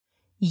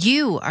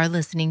You are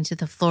listening to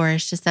the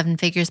Flourish to Seven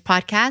Figures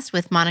podcast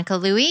with Monica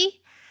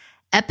Louie,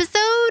 episode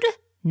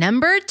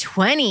number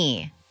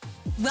 20.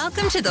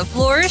 Welcome to the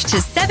Flourish to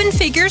Seven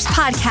Figures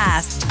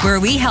podcast, where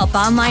we help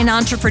online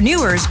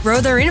entrepreneurs grow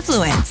their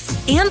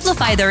influence,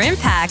 amplify their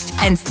impact,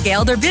 and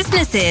scale their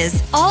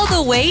businesses all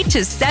the way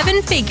to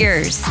seven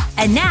figures.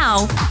 And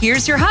now,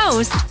 here's your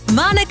host,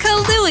 Monica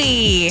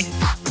Louie.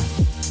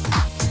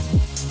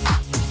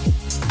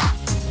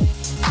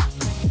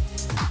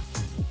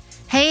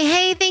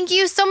 Hey, thank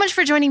you so much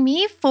for joining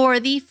me for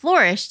the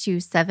Flourish to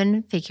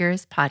Seven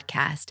Figures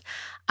podcast.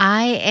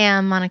 I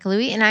am Monica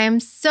Louie, and I am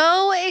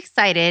so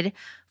excited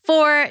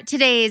for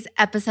today's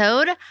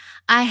episode.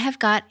 I have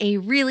got a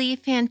really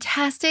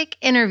fantastic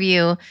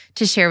interview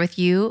to share with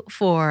you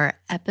for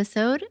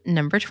episode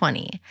number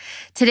 20.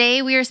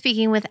 Today, we are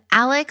speaking with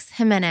Alex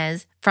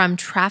Jimenez from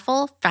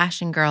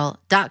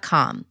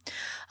TravelFashionGirl.com.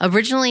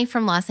 Originally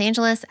from Los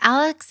Angeles,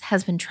 Alex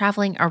has been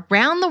traveling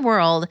around the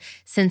world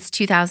since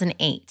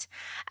 2008.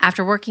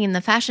 After working in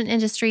the fashion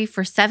industry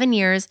for 7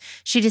 years,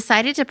 she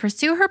decided to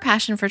pursue her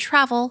passion for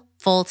travel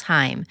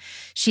full-time.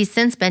 She's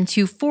since been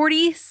to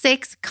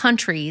 46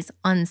 countries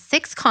on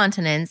 6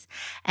 continents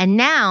and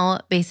now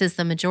bases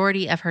the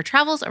majority of her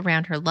travels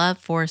around her love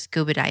for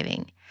scuba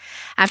diving.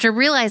 After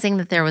realizing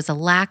that there was a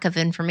lack of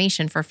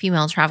information for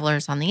female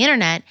travelers on the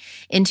internet,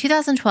 in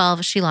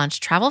 2012, she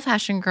launched Travel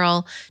Fashion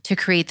Girl to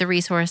create the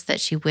resource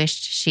that she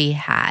wished she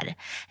had.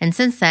 And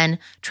since then,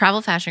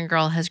 Travel Fashion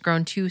Girl has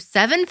grown to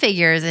 7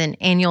 figures in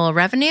annual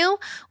revenue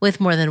with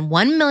more than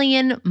 1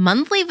 million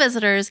monthly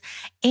visitors,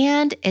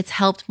 and it's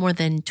helped more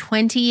than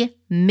 20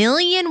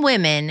 million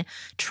women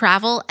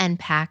travel and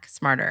pack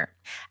smarter.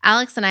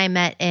 Alex and I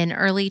met in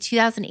early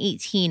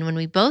 2018 when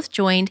we both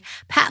joined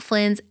Pat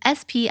Flynn's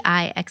SPI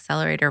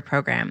Accelerator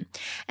program.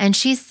 And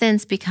she's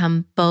since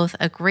become both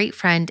a great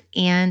friend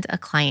and a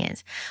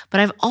client. But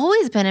I've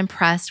always been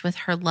impressed with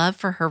her love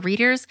for her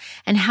readers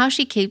and how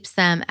she keeps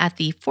them at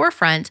the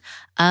forefront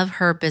of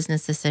her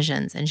business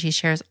decisions. And she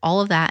shares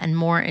all of that and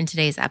more in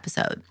today's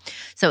episode.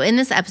 So in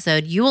this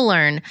episode, you will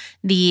learn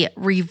the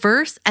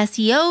reverse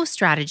SEO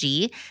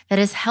strategy that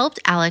has helped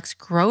Alex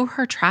grow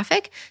her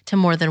traffic to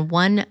more than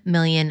 1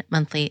 million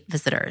monthly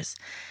visitors.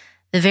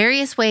 The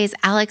various ways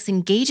Alex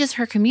engages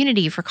her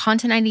community for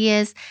content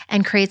ideas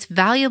and creates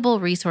valuable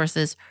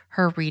resources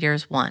her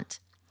readers want.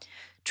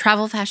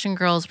 Travel Fashion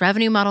Girl's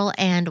revenue model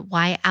and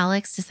why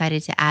Alex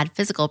decided to add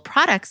physical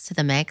products to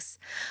the mix.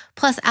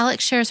 Plus,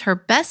 Alex shares her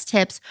best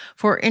tips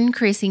for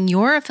increasing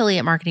your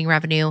affiliate marketing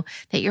revenue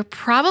that you're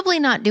probably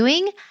not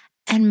doing,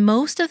 and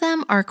most of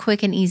them are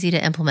quick and easy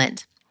to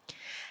implement.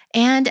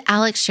 And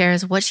Alex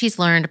shares what she's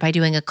learned by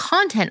doing a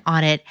content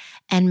audit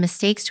and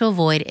mistakes to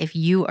avoid if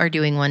you are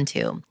doing one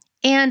too,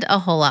 and a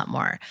whole lot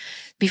more.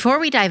 Before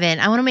we dive in,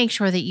 I want to make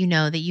sure that you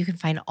know that you can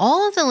find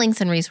all of the links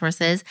and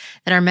resources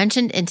that are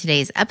mentioned in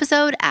today's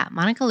episode at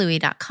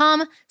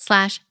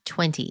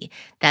monicalouie.com/20.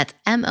 That's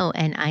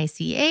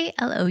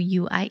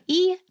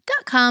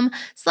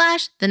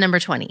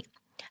MonicaLouie.com/20.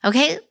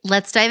 Okay,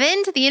 let's dive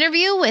into the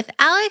interview with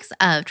Alex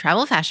of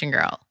Travel Fashion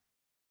Girl.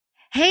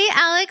 Hey,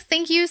 Alex,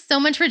 thank you so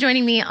much for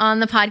joining me on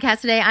the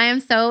podcast today. I am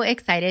so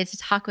excited to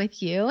talk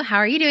with you. How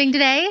are you doing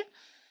today?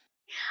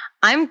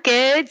 I'm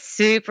good.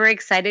 Super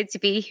excited to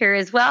be here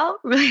as well.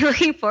 Really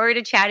looking forward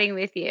to chatting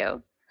with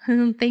you.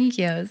 Thank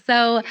you.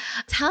 So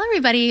tell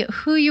everybody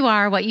who you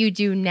are, what you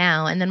do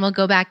now, and then we'll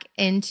go back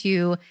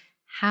into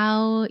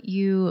how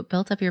you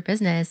built up your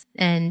business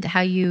and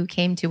how you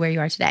came to where you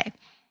are today.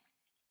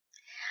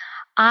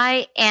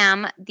 I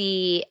am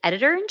the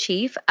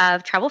editor-in-chief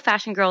of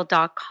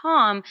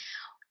TravelFashionGirl.com.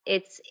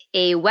 It's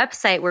a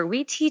website where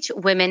we teach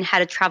women how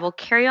to travel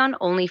carry-on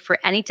only for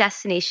any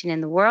destination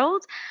in the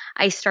world.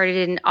 I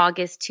started in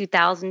August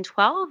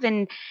 2012,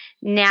 and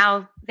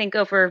now I think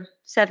over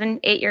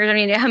 7-8 years, I don't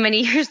even know how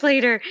many years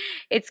later,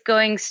 it's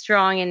going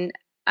strong. And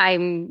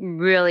I'm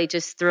really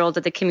just thrilled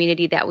at the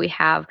community that we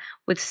have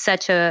with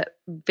such a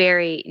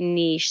very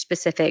niche,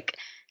 specific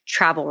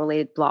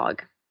travel-related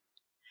blog.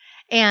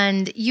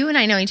 And you and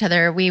I know each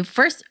other. We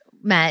first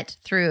met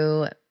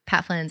through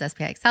Pat Flynn's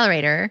SPI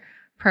Accelerator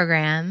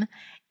program.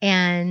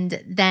 And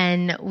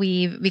then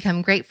we've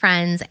become great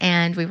friends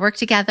and we work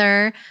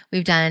together.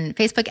 We've done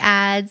Facebook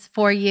ads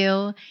for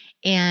you.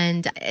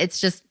 And it's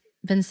just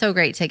been so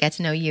great to get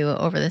to know you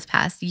over this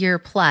past year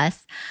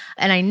plus.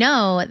 And I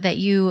know that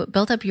you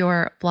built up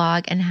your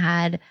blog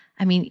and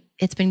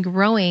it's been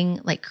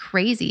growing like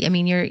crazy. I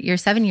mean, you're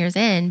 7 years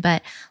in,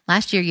 but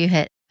last year you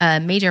hit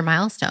a major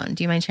milestone.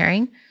 Do you mind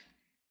sharing?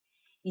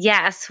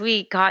 Yes,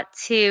 we got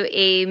to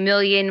 1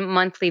 million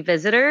monthly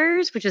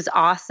visitors, which is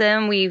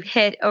awesome. We've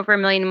hit over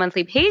 1 million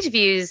monthly page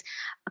views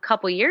a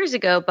couple years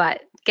ago,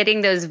 but getting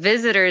those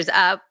visitors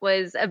up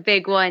was a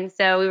big one.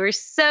 So we were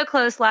so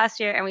close last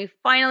year and we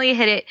finally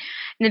hit it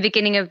in the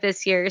beginning of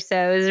this year. So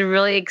it was a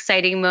really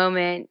exciting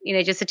moment,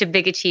 just such a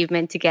big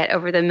achievement to get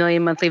over the 1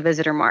 million monthly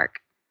visitor mark.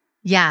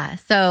 Yeah.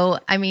 So,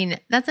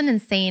 that's an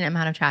insane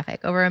amount of traffic,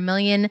 over 1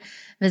 million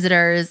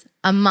visitors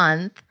a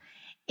month.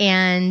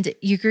 And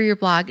you grew your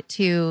blog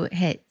to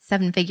hit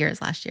 7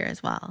 figures last year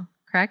as well,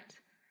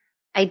 correct?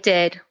 I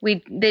did.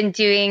 We'd been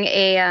doing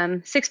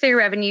a six-figure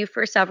revenue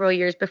for several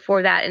years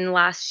before that. And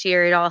last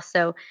year, it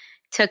also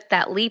took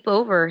that leap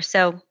over.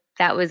 So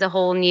that was a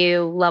whole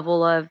new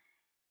level of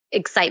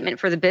excitement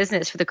for the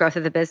business, for the growth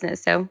of the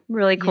business. So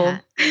really cool.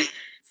 Yeah.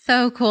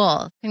 So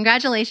cool.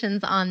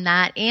 Congratulations on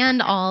that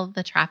and all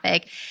the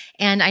traffic.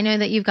 And I know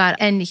that you've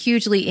got a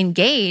hugely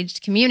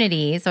engaged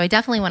community. So I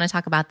definitely want to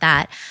talk about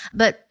that.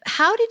 But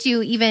how did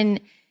you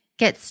even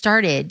get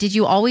started? Did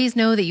you always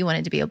know that you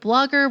wanted to be a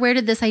blogger? Where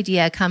did this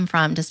idea come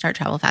from to start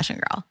Travel Fashion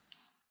Girl?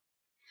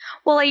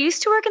 Well, I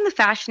used to work in the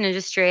fashion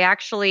industry. I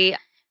actually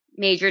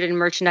majored in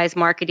merchandise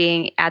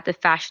marketing at the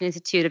Fashion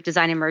Institute of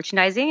Design and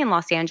Merchandising in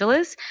Los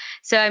Angeles.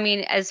 So, I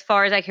mean, as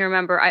far as I can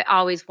remember, I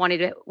always wanted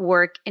to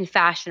work in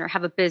fashion or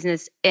have a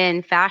business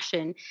in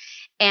fashion.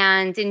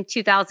 And in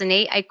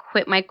 2008, I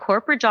quit my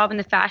corporate job in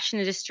the fashion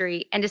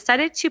industry and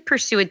decided to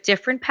pursue a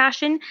different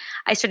passion.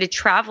 I started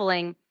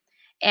traveling,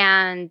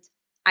 and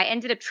I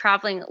ended up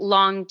traveling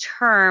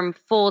long-term,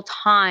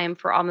 full-time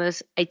for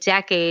almost a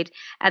decade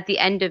at the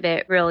end of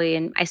it, really.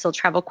 And I still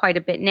travel quite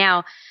a bit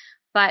now.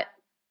 But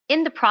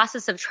in the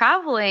process of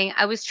traveling,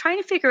 I was trying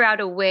to figure out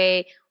a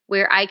way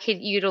where I could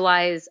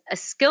utilize a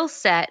skill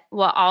set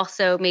while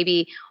also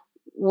maybe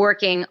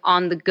working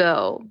on the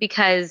go,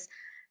 because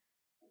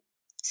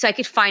so I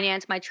could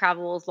finance my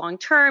travels long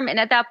term. And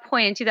at that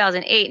point in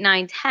 2008,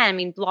 9, 10, I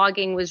mean,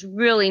 blogging was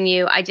really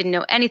new. I didn't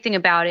know anything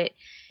about it.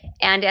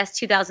 And as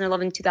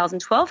 2011,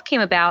 2012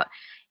 came about,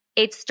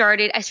 I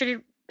started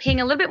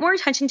paying a little bit more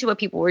attention to what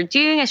people were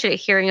doing. I started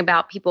hearing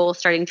about people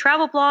starting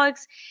travel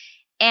blogs,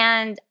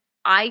 and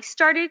I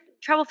started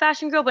Travel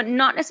Fashion Girl, but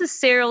not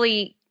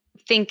necessarily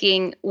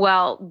thinking,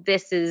 well,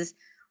 this is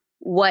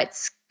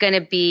what's going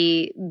to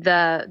be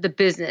the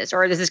business,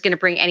 or this is going to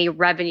bring any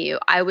revenue.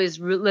 I was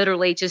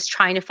literally just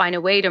trying to find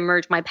a way to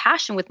merge my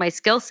passion with my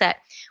skill set,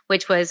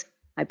 which was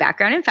my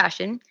background in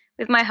fashion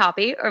with my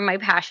hobby or my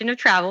passion of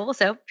travel.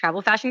 So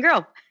Travel Fashion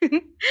Girl.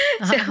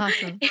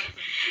 Awesome.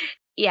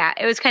 Yeah,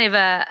 it was kind of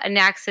an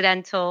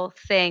accidental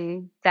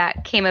thing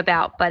that came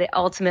about, but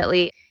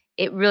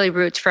it really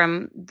roots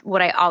from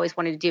what I always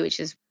wanted to do, which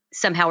is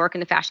somehow work in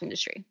the fashion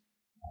industry.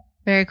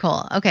 Very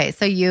cool. Okay.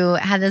 So you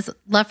had this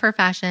love for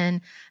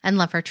fashion and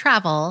love for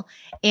travel.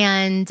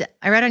 And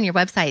I read on your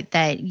website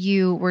that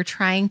you were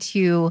trying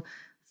to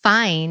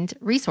find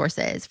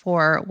resources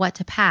for what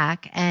to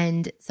pack.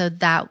 And so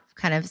that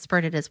kind of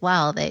spurred it as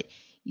well, that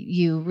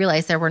you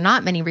realized there were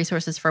not many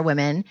resources for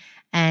women.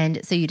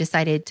 And so you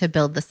decided to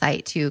build the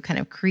site to kind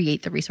of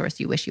create the resource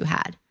you wish you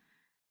had.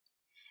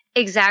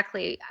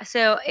 Exactly.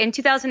 So in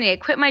 2008, I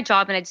quit my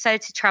job and I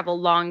decided to travel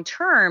long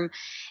term.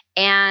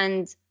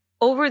 And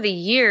over the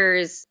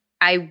years,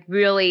 I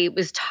really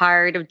was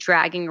tired of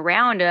dragging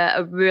around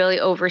a really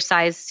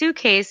oversized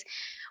suitcase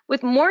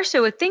with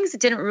things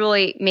that didn't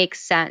really make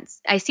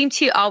sense. I seemed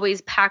to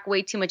always pack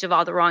way too much of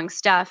all the wrong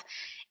stuff.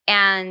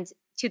 And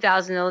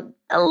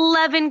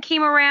 2011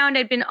 came around.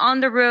 I'd been on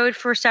the road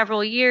for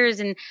several years,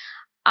 and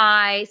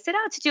I set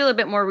out to do a little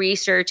bit more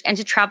research and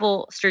to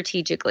travel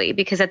strategically,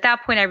 because at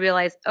that point I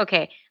realized,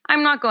 okay,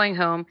 I'm not going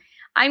home.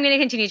 I'm going to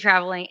continue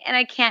traveling, and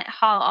I can't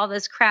haul all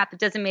this crap that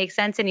doesn't make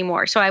sense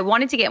anymore. So I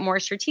wanted to get more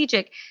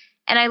strategic,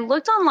 and I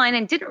looked online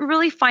and didn't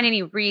really find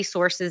any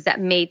resources that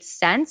made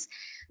sense.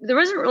 There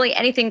wasn't really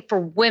anything for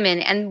women,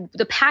 and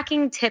the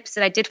packing tips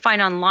that I did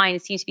find online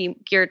seemed to be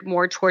geared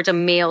more towards a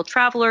male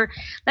traveler,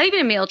 not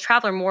even a male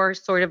traveler, more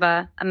sort of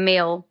a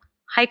male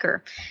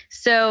hiker.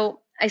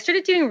 So I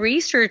started doing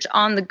research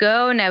on the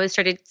go, and I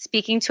started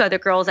speaking to other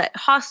girls at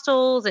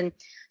hostels and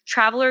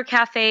traveler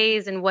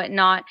cafes and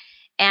whatnot,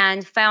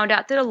 and found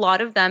out that a lot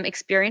of them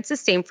experienced the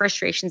same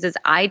frustrations as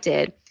I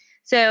did.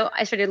 So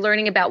I started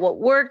learning about what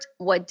worked,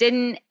 what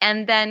didn't,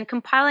 and then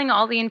compiling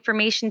all the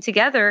information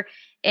together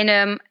in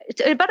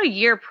about a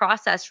year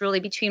process,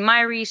 really, between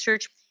my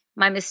research,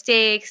 my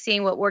mistakes,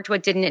 seeing what worked,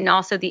 what didn't, and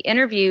also the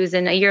interviews.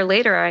 And a year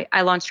later,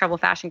 I launched Travel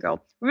Fashion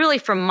Girl, really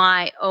from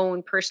my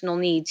own personal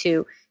need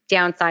to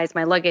downsize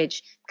my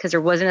luggage because there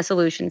wasn't a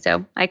solution.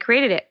 So I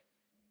created it.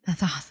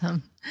 That's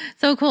awesome.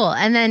 So cool.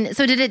 And then,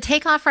 so did it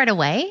take off right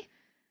away?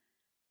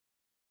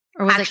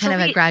 Or was it kind of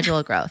a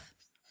gradual growth?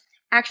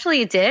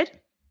 Actually, it did.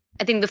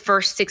 I think the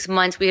first 6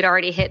 months, we had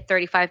already hit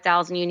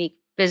 35,000 unique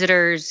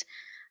visitors.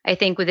 I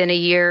think within a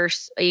year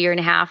and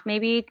a half,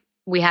 maybe,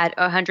 we had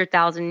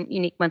 100,000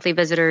 unique monthly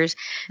visitors.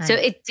 Nice. So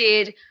it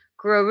did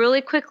grow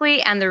really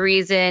quickly. And the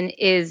reason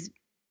is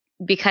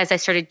because I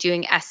started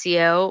doing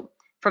SEO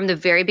from the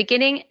very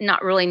beginning,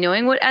 not really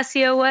knowing what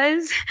SEO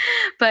was,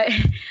 but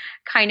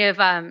kind of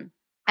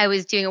I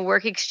was doing a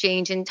work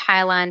exchange in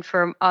Thailand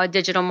for a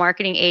digital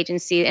marketing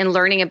agency and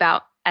learning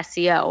about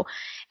SEO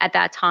at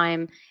that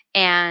time.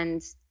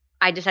 And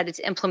I decided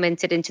to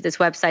implement it into this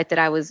website that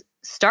I was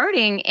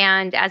starting.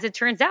 And as it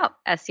turns out,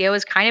 SEO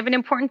is kind of an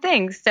important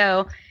thing.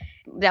 So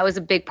that was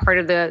a big part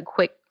of the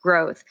quick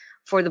growth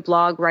for the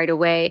blog right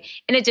away,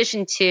 in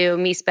addition to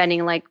me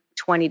spending like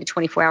 20 to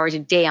 24 hours a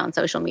day on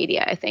social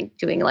media, I think,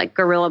 doing like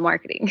guerrilla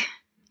marketing.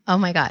 Oh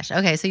my gosh.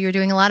 Okay. So you're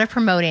doing a lot of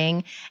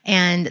promoting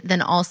and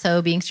then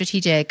also being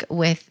strategic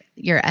with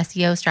your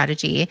SEO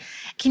strategy.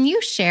 Can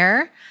you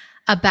share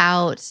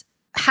about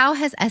how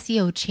has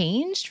SEO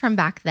changed from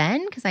back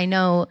then? Because I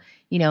know,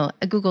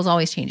 Google's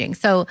always changing.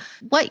 So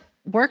what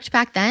worked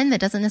back then that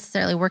doesn't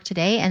necessarily work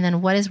today? And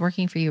then what is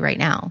working for you right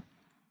now?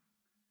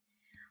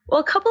 Well,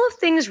 a couple of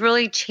things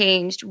really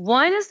changed.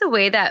 One is the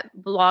way that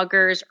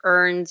bloggers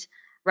earned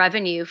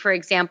revenue. For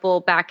example,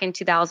 back in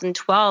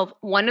 2012,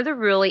 one of the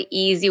really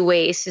easy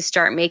ways to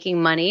start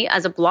making money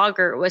as a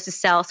blogger was to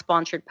sell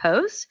sponsored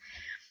posts,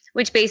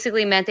 which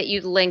basically meant that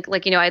you'd link,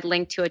 I'd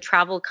link to a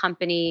travel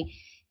company,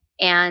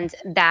 and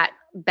that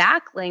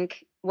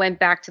backlink went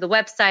back to the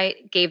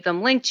website, gave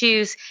them link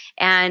juice,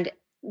 and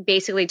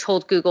basically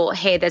told Google,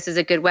 hey, this is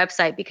a good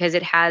website because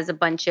it has a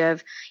bunch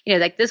of,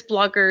 this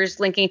blogger's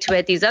linking to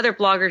it, these other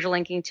bloggers are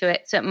linking to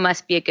it, so it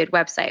must be a good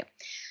website.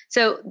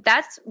 So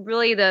that's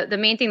really the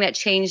main thing that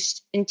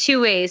changed in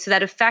two ways. So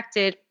that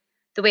affected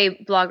the way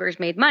bloggers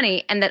made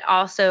money, and that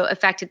also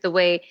affected the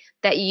way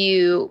that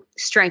you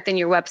strengthen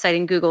your website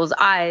in Google's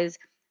eyes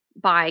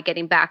by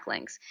getting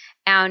backlinks.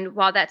 And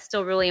while that's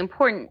still really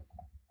important,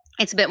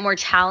 it's a bit more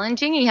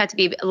challenging. You have to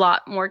be a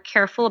lot more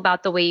careful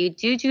about the way you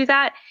do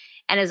that.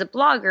 And as a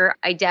blogger,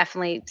 I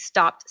definitely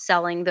stopped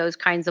selling those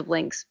kinds of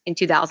links in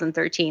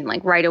 2013,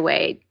 right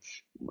away.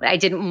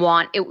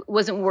 It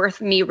wasn't worth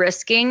me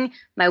risking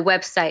my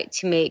website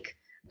to make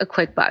a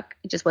quick buck.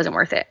 It just wasn't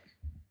worth it.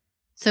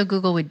 So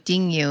Google would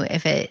ding you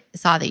if it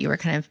saw that you were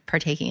kind of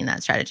partaking in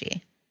that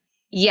strategy.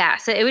 Yeah.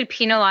 So it would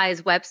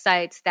penalize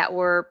websites that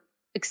were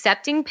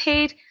accepting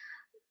paid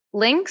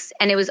links,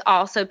 and it was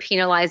also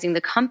penalizing the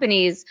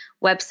company's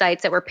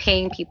websites that were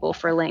paying people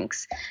for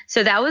links.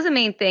 So that was the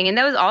main thing. And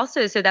that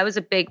was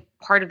a big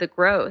part of the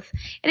growth.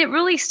 And it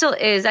really still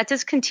is. That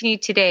just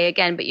continued today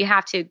again, but you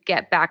have to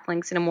get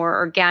backlinks in a more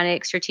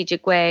organic,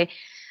 strategic way.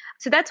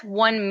 So that's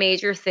one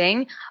major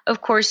thing.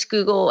 Of course,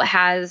 Google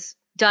has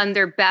done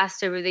their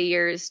best over the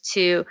years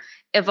to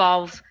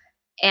evolve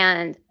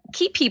and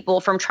keep people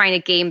from trying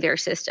to game their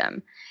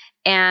system.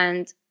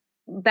 And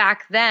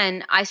back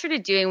then, I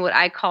started doing what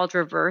I called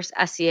reverse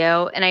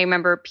SEO. And I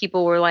remember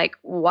people were like,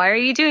 why are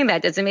you doing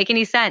that? Doesn't make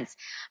any sense.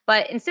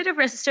 But instead of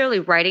necessarily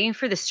writing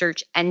for the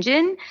search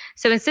engine,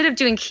 so instead of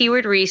doing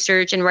keyword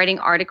research and writing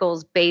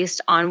articles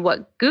based on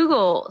what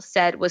Google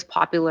said was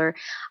popular,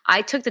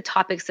 I took the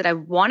topics that I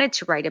wanted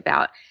to write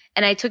about,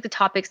 and I took the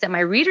topics that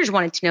my readers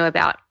wanted to know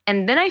about.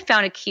 And then I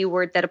found a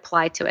keyword that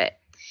applied to it.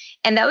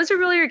 And that was a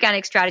really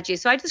organic strategy.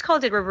 So I just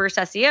called it reverse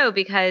SEO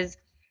because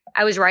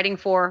I was writing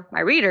for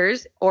my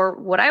readers or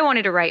what I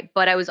wanted to write,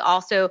 but I was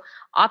also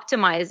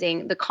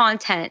optimizing the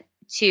content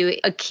to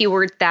a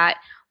keyword that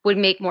would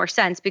make more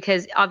sense,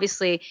 because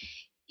obviously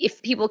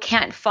if people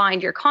can't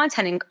find your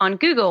content on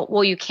Google,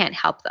 well, you can't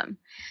help them.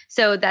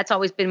 So that's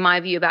always been my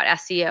view about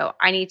SEO.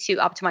 I need to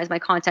optimize my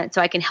content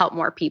so I can help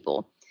more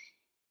people.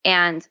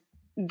 And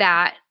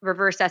that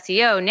reverse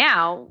SEO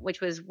now,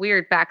 which was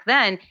weird back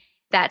then,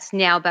 that's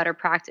now better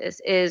practice,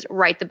 is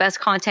write the best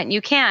content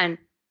you can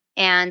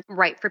and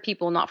write for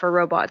people, not for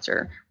robots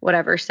or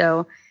whatever.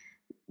 So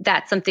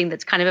that's something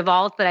that's kind of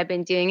evolved, but I've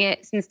been doing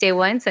it since day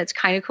one. So it's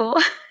kind of cool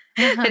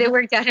that it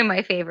worked out in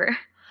my favor.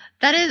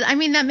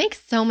 That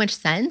makes so much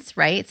sense,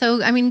 right? So,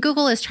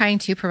 Google is trying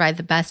to provide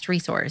the best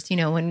resource.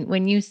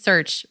 When you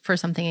search for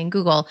something in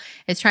Google,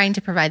 it's trying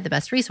to provide the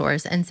best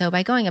resource. And so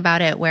by going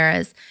about it,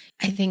 whereas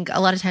I think a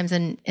lot of times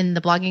in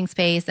the blogging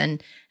space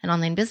and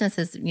online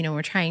businesses,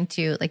 we're trying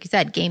to, like you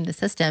said, game the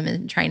system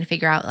and trying to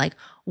figure out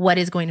what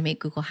is going to make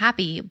Google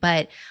happy.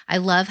 But I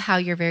love how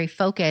you're very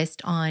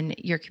focused on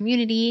your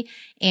community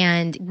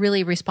and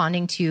really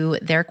responding to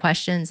their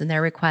questions and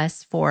their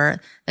requests for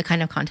the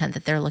kind of content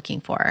that they're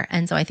looking for.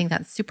 And so I think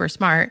that's super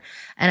smart.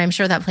 And I'm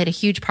sure that played a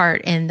huge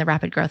part in the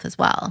rapid growth as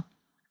well.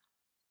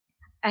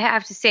 I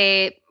have to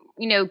say,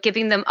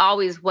 giving them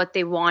always what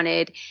they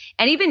wanted.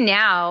 And even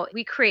now,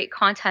 we create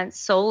content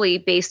solely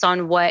based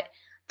on what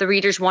the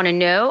readers want to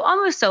know,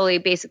 almost solely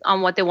based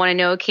on what they want to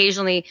know.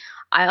 Occasionally,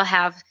 I'll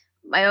have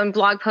my own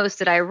blog post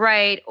that I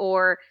write,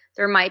 or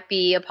there might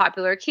be a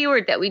popular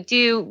keyword that we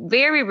do.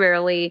 Very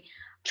rarely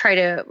try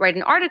to write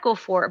an article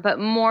for, but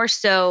more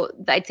so,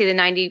 I'd say the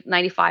 90,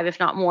 95, if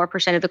not more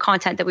 % of the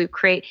content that we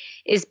create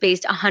is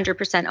based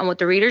 100% on what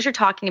the readers are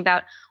talking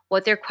about,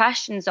 what their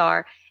questions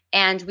are,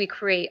 and we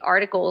create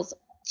articles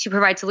to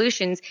provide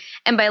solutions.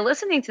 And by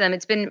listening to them,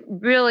 it's been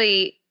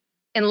really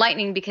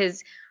enlightening,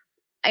 because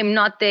I'm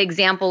not the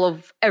example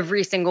of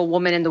every single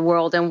woman in the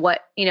world, and what,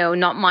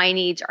 not my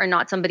needs are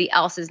not somebody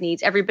else's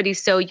needs.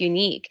 Everybody's so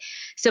unique.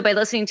 So by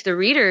listening to the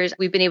readers,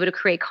 we've been able to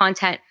create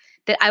content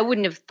that I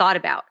wouldn't have thought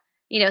about.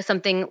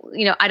 Something,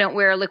 I don't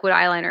wear a liquid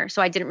eyeliner,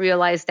 so I didn't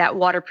realize that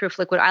waterproof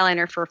liquid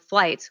eyeliner for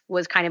flights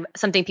was kind of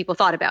something people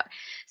thought about.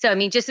 So,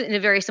 just in a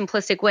very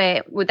simplistic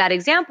way with that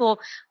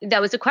example,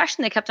 that was a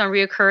question that kept on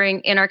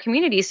reoccurring in our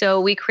community. So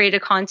we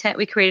created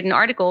an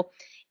article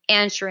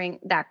answering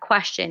that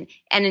question.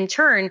 And in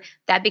turn,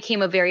 that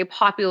became a very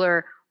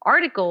popular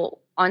article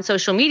on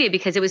social media,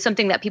 because it was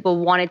something that people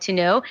wanted to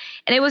know.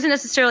 And it wasn't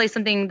necessarily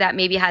something that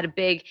maybe had a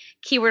big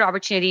keyword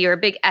opportunity or a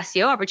big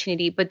SEO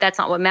opportunity, but that's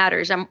not what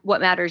matters.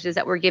 What matters is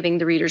that we're giving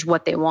the readers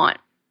what they want.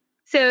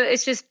 So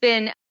it's just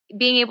been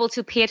being able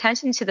to pay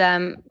attention to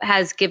them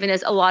has given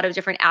us a lot of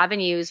different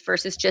avenues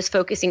versus just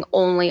focusing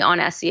only on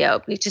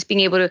SEO. Just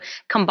being able to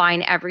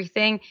combine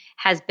everything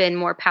has been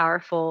more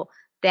powerful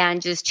than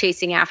just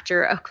chasing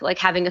after like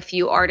having a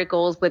few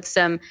articles with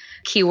some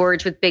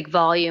keywords with big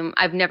volume.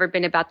 I've never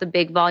been about the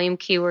big volume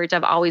keywords.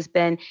 I've always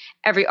been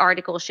every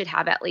article should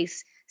have at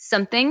least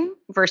something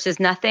versus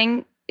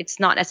nothing. It's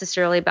not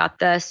necessarily about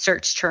the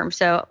search term.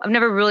 So I've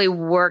never really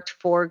worked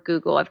for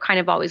Google. I've kind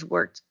of always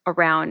worked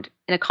around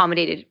and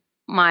accommodated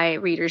my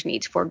readers'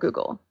 needs for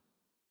Google.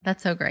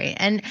 That's so great.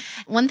 And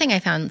one thing I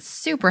found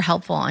super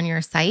helpful on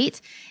your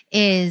site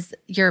is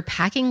your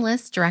packing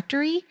list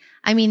directory.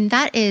 I mean,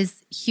 that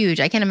is huge.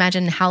 I can't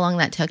imagine how long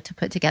that took to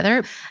put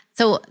together.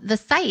 So the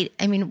site,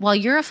 I mean, while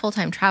you're a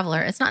full-time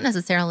traveler, it's not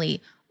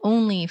necessarily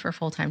only for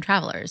full-time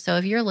travelers. So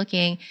if you're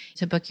looking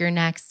to book your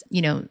next,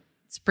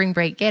 spring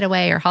break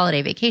getaway or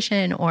holiday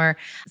vacation or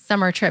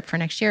summer trip for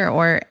next year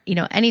or,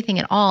 anything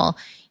at all,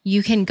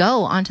 you can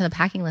go onto the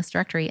packing list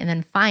directory and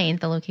then find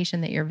the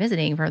location that you're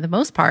visiting for the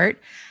most part.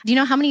 Do you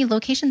know how many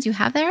locations you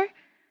have there?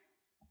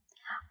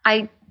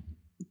 I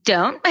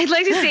don't. I'd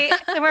like to say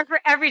somewhere for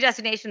every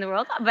destination in the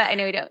world, but I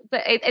know we don't.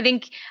 But I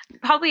think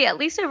probably at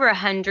least over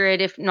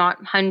 100, if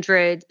not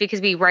hundreds,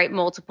 because we write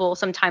multiple.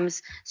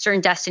 Sometimes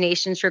certain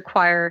destinations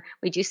require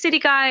we do city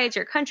guides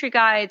or country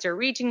guides or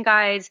region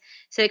guides.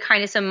 So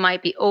kind of some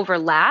might be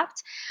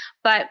overlapped.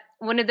 But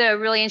one of the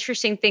really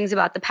interesting things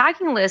about the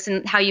packing list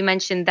and how you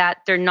mentioned that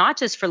they're not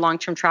just for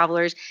long-term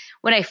travelers.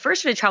 When I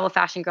first started Travel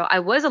Fashion Girl,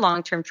 I was a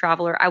long-term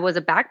traveler. I was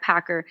a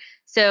backpacker.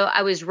 So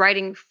I was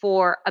writing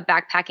for a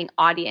backpacking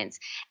audience.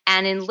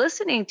 And in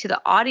listening to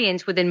the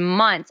audience within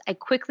months, I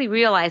quickly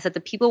realized that the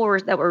people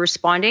that were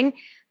responding,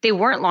 they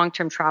weren't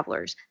long-term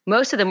travelers.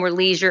 Most of them were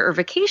leisure or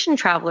vacation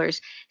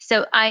travelers.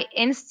 So I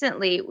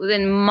instantly,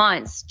 within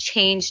months,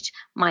 changed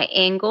my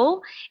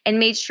angle and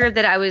made sure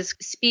that I was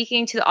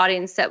speaking to the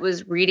audience that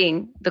was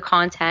reading the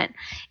content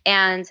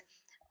and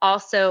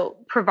also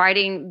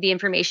providing the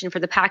information for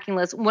the packing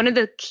list. One of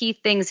the key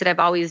things that I've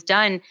always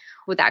done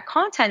with that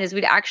content is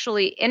we'd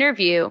actually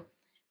interview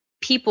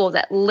people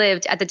that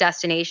lived at the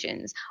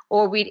destinations,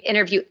 or we'd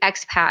interview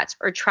expats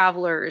or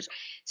travelers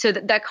so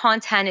that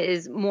content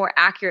is more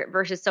accurate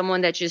versus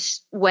someone that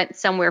just went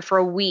somewhere for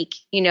a week.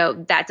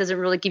 That doesn't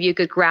really give you a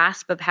good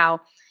grasp of how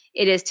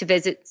it is to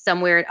visit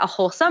somewhere a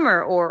whole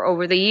summer or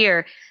over the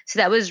year. So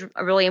that was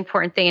a really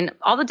important thing. And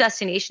all the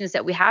destinations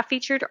that we have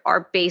featured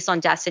are based on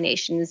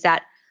destinations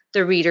that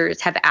the readers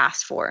have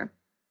asked for.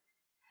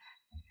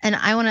 And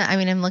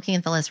I'm looking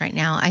at the list right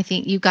now. I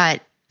think you've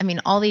got,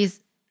 all these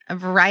a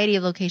variety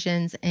of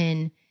locations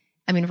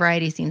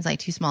variety seems like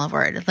too small of a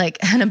word, like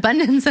an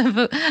abundance of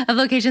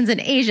locations in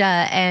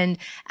Asia and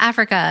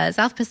Africa,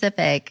 South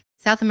Pacific,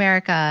 South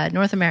America,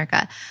 North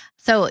America.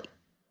 So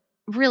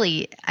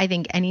really, I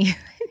think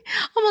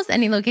almost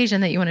any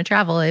location that you want to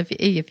travel,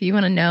 if you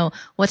want to know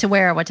what to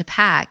wear, what to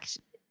pack,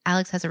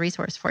 Alex has a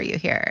resource for you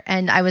here.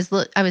 And I was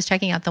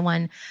checking out the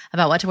one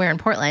about what to wear in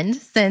Portland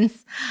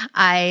since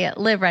I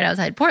live right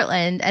outside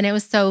Portland, and it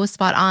was so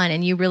spot on.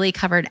 And you really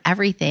covered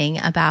everything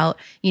about,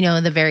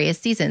 the various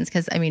seasons.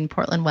 Cause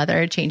Portland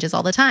weather changes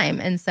all the time.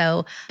 And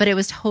so, but it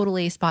was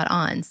totally spot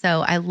on.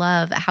 So I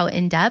love how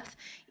in depth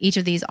each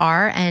of these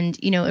are. And,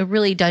 it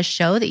really does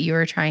show that you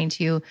are trying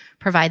to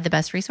provide the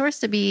best resource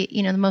to be,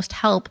 the most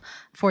help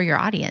for your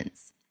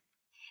audience.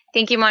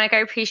 Thank you, Monica.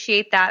 I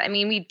appreciate that.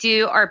 We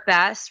do our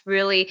best,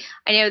 really.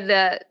 I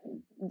know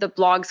the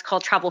blog's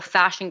called Travel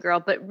Fashion Girl,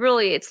 but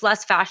really it's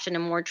less fashion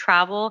and more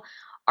travel.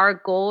 Our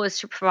goal is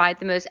to provide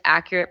the most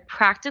accurate,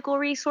 practical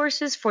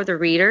resources for the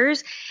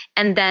readers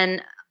and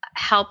then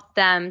help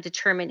them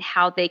determine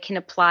how they can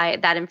apply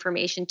that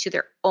information to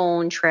their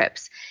own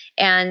trips.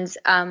 And,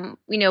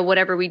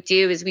 whatever we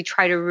do is we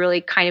try to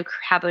really kind of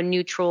have a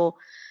neutral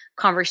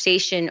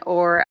conversation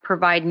or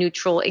provide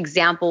neutral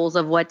examples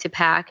of what to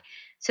pack.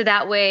 So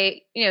that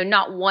way,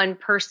 not one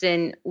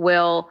person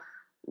will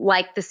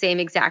like the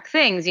same exact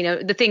things.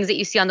 The things that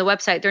you see on the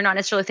website, they're not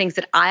necessarily things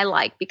that I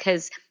like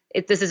because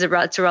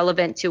it's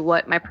irrelevant to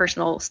what my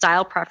personal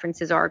style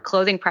preferences are,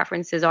 clothing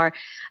preferences are.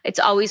 It's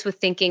always with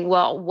thinking,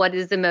 well, what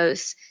is the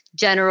most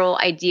general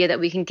idea that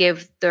we can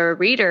give the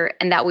reader?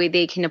 And that way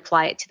they can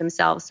apply it to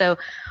themselves. So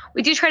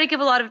we do try to give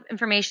a lot of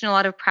information, a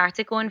lot of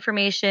practical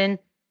information.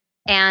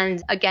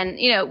 And again,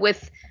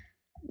 with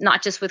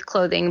not just with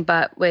clothing,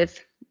 but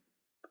with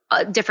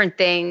different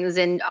things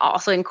and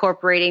also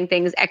incorporating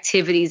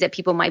activities that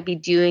people might be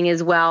doing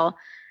as well.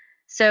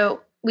 So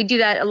we do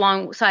that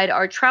alongside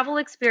our travel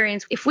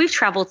experience if we've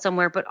traveled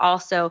somewhere, but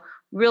also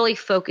really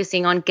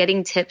focusing on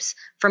getting tips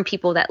from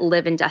people that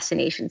live in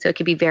destinations. So it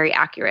could be very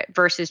accurate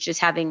versus just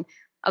having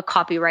a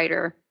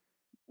copywriter,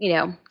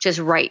 just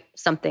write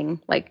something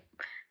like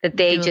that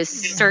they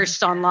just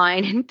searched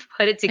online and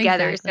put it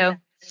together. Exactly.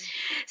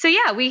 So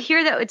yeah, we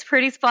hear that it's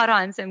pretty spot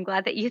on. So I'm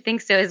glad that you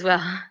think so as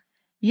well.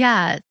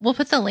 Yeah, we'll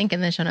put the link in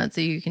the show notes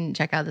so you can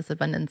check out this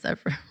abundance of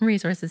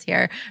resources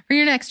here for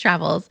your next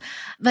travels.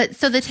 But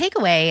so the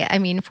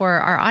takeaway, for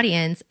our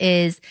audience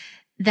is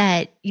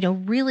that,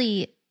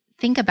 really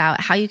think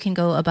about how you can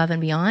go above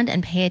and beyond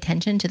and pay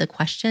attention to the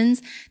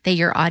questions that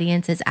your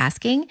audience is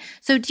asking.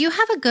 So do you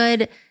have a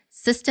good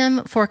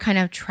system for kind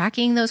of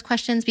tracking those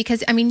questions?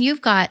 Because I mean,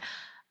 you've got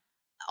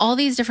all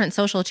these different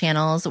social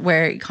channels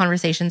where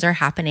conversations are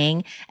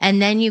happening.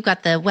 And then you've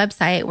got the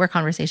website where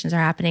conversations are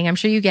happening. I'm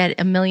sure you get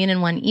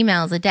 1,000,001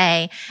 emails a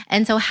day.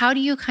 And so how do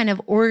you kind of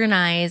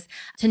organize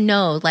to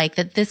know like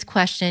that this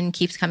question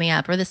keeps coming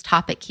up or this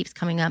topic keeps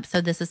coming up?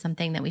 So this is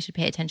something that we should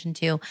pay attention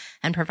to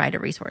and provide a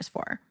resource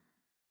for.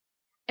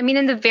 I mean,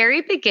 in the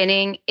very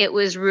beginning, it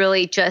was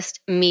really just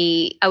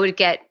me.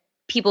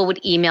 People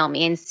would email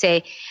me and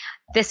say,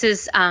 this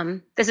is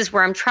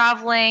where I'm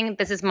traveling.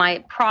 This is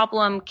my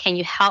problem. Can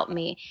you help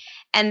me?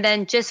 And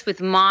then just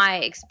with my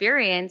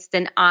experience,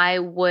 then I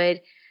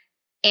would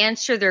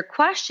answer their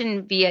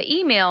question via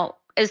email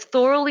as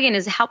thoroughly and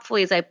as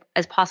helpfully as I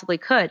possibly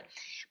could.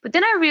 But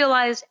then I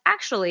realized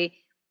actually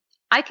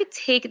I could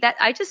take that.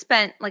 I just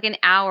spent like an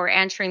hour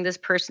answering this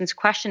person's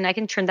question. I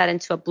can turn that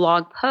into a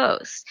blog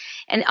post.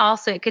 And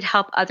also it could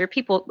help other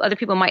people. Other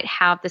people might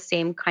have the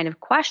same kind of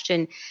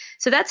question.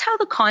 So that's how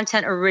the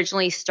content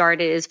originally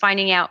started, is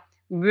finding out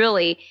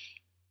really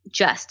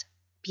just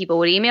people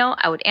would email,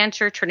 I would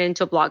answer, turn it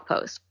into a blog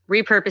post,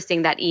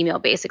 repurposing that email,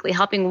 basically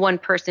helping one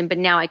person, but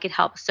now I could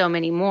help so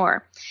many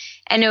more.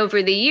 And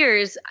over the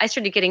years, I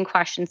started getting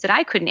questions that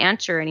I couldn't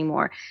answer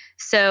anymore.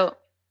 So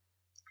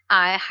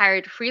I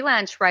hired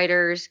freelance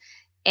writers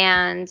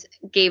and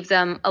gave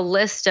them a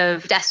list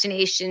of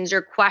destinations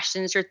or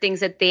questions or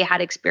things that they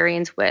had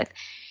experience with.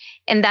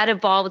 And that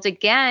evolved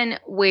again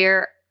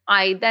where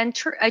I then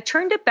I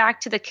turned it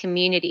back to the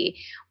community.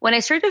 When I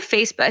started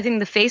Facebook, I think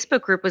the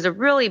Facebook group was a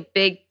really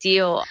big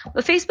deal.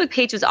 The Facebook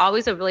page was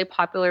always a really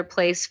popular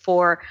place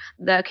for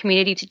the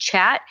community to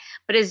chat.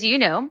 But as you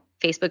know,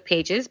 Facebook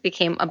pages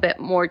became a bit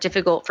more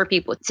difficult for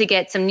people to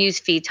get some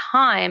newsfeed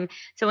time.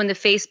 So when the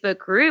Facebook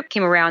group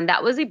came around,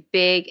 that was a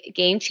big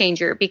game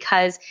changer,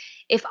 because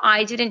if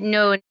I didn't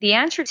know the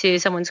answer to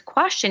someone's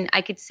question,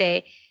 I could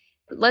say,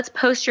 let's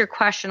post your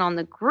question on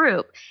the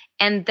group.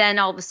 And then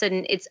all of a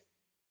sudden it's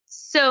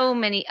so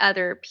many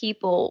other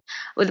people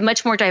with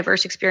much more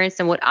diverse experience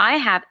than what I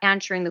have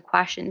answering the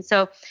question.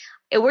 So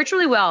it worked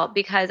really well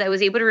because I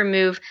was able to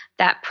remove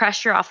that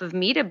pressure off of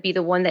me to be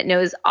the one that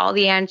knows all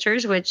the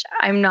answers, which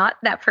I'm not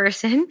that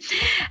person.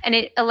 And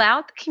it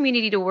allowed the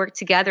community to work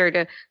together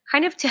to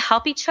kind of to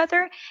help each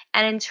other.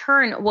 And in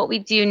turn, what we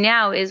do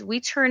now is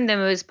we turn the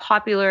most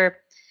popular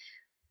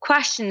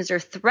questions or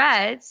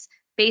threads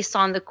based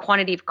on the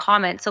quantity of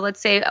comments. So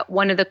let's say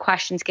one of the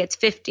questions gets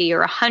 50 or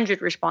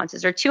 100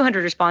 responses or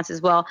 200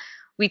 responses. Well,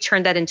 we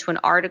turn that into an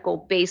article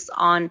based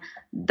on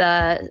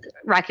the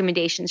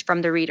recommendations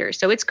from the readers.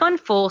 So it's gone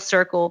full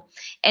circle.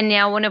 And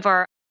now one of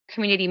our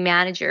community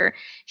manager,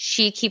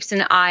 she keeps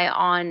an eye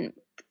on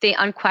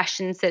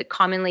questions that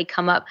commonly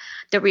come up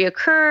that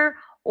reoccur,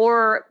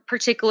 or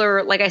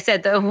particular, like I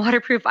said, the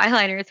waterproof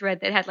eyeliner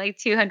thread that had like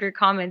 200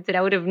 comments that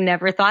I would have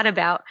never thought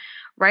about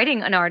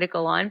writing an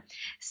article on.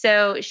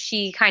 So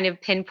she kind of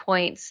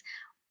pinpoints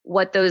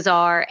what those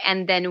are.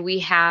 And then we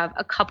have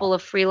a couple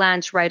of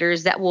freelance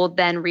writers that will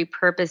then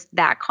repurpose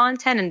that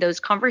content and those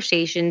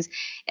conversations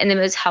in the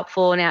most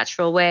helpful,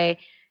 natural way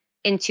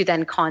into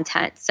then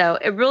content. So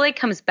it really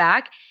comes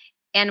back.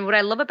 And what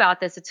I love about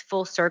this, it's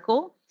full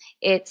circle.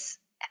 It's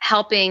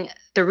helping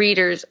the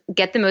readers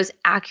get the most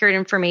accurate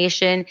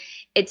information.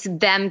 It's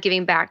them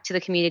giving back to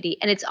the community.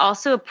 And it's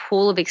also a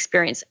pool of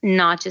experience,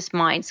 not just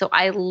mine. So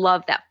I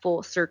love that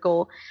full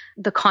circle,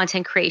 the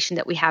content creation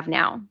that we have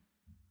now.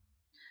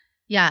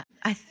 Yeah,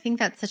 I think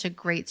that's such a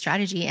great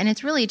strategy. And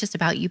it's really just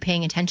about you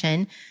paying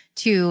attention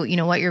to,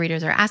 what your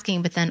readers are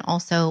asking, but then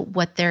also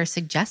what they're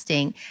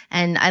suggesting.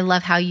 And I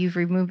love how you've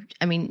removed,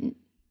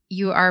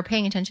 you are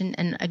paying attention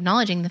and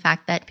acknowledging the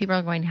fact that people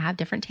are going to have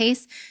different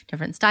tastes,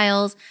 different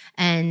styles.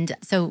 And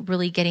so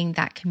really getting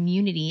that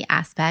community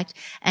aspect.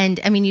 And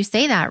you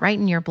say that right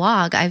in your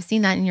blog. I've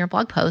seen that in your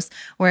blog post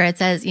where it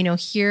says,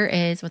 here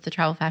is what the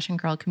Travel Fashion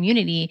Girl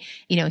community,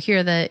 here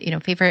are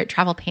the, favorite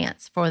travel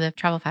pants for the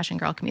Travel Fashion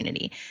Girl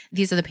community.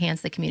 These are the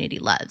pants the community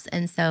loves.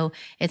 And so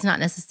it's not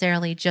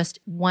necessarily just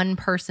one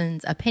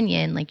person's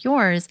opinion like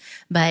yours,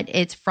 but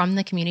it's from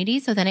the community.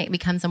 So then it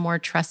becomes a more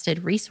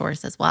trusted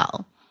resource as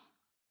well.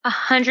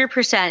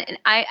 100%. And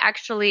I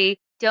actually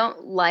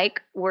don't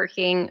like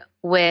working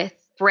with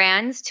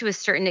brands to a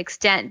certain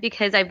extent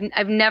because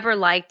I've never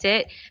liked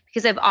it,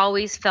 because I've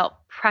always felt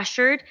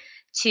pressured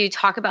to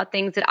talk about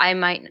things that I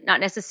might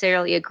not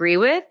necessarily agree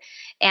with.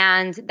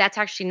 And that's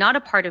actually not a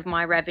part of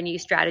my revenue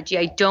strategy.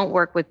 I don't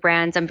work with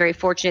brands. I'm very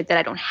fortunate that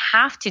I don't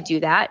have to do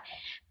that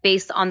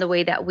based on the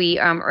way that we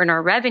earn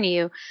our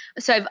revenue.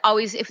 So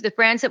if the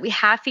brands that we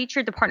have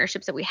featured, the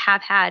partnerships that we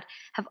have had,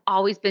 have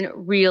always been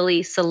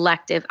really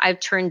selective.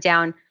 I've turned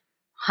down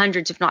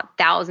hundreds, if not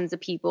thousands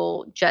of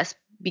people just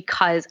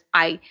because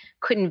I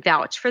couldn't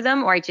vouch for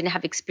them or I didn't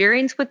have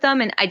experience with them.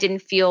 And I didn't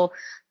feel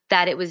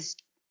that it was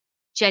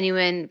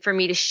genuine for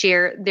me to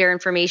share their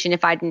information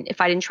if I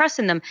didn't trust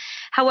in them.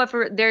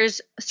 However, there's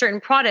certain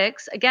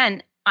products,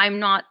 again, I'm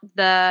not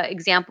the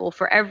example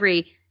for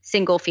every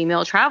single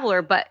female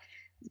traveler, but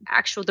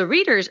the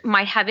readers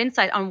might have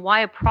insight on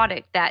why a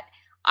product that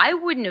I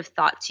wouldn't have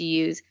thought to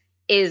use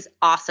is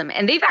awesome.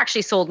 And they've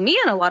actually sold me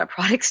on a lot of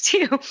products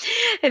too.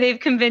 And they've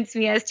convinced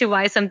me as to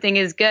why something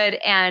is good.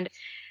 And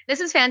this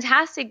is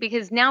fantastic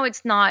because now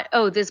it's not,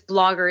 oh, this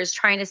blogger is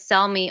trying to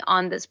sell me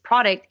on this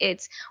product.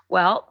 It's,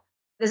 well,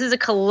 this is a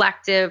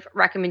collective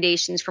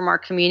recommendations from our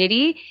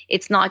community.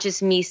 It's not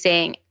just me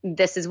saying,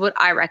 this is what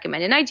I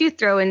recommend. And I do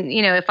throw in,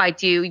 if I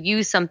do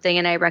use something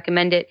and I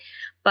recommend it,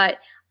 but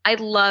I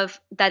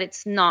love that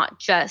it's not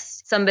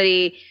just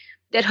somebody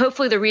that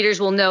hopefully the readers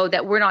will know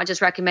that we're not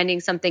just recommending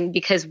something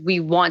because we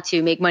want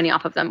to make money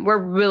off of them. We're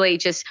really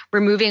just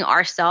removing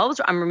ourselves.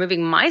 I'm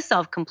removing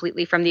myself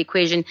completely from the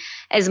equation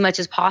as much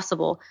as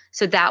possible.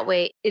 So that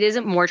way it is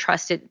a more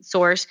trusted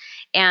source.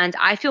 And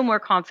I feel more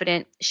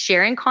confident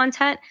sharing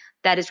content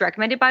that is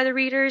recommended by the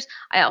readers.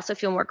 I also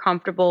feel more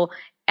comfortable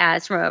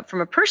as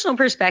from a personal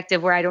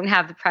perspective where I don't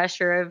have the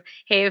pressure of,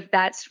 hey, if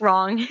that's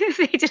wrong, if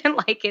they didn't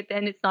like it,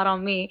 then it's not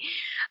on me.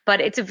 But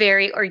it's a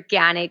very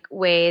organic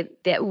way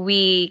that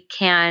we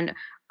can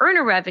earn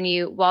a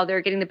revenue while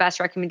they're getting the best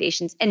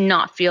recommendations and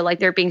not feel like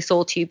they're being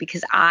sold to,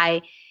 because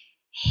I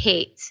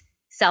hate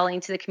selling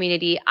to the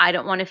community. I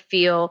don't want to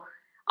feel,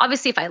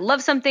 obviously, if I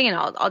love something and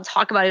I'll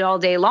talk about it all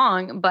day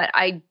long, but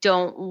I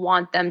don't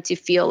want them to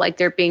feel like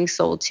they're being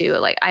sold to.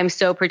 Like, I'm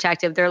so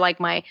protective. They're like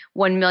my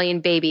 1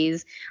 million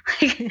babies.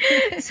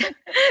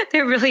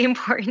 They're really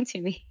important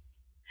to me.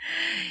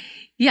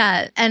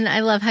 Yeah. And I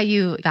love how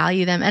you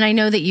value them. And I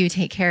know that you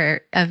take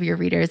care of your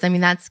readers. I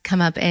mean, that's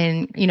come up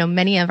in,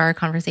 many of our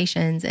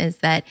conversations, is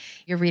that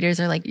your readers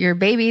are like your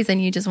babies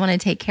and you just want to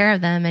take care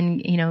of them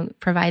and,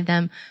 provide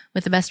them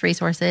with the best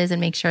resources and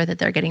make sure that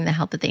they're getting the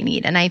help that they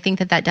need. And I think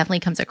that that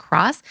definitely comes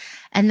across,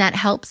 and that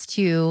helps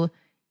to,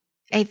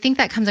 I think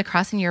that comes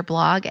across in your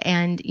blog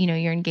and,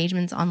 your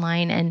engagements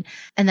online, and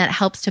that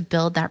helps to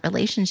build that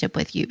relationship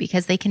with you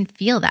because they can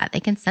feel that,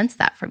 they can sense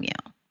that from you.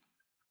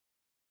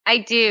 I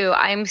do.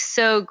 I'm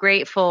so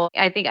grateful.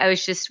 I think I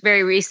was just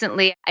very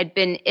recently, I'd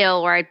been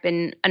ill or I'd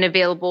been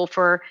unavailable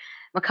for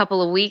a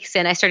couple of weeks,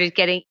 and I started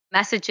getting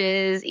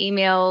messages,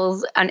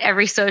 emails on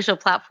every social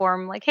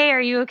platform like, hey,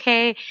 are you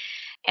okay?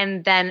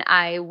 And then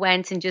I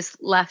went and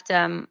just left,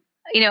 I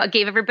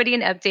gave everybody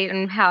an update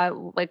on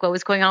how, what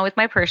was going on with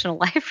my personal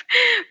life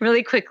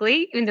really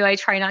quickly, even though I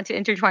try not to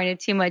intertwine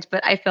it too much.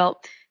 But I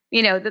felt,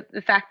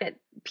 the fact that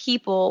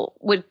people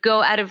would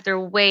go out of their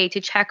way to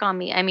check on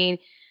me. I mean,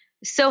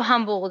 so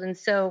humbled and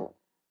so,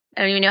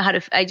 I don't even know how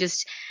to, I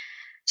just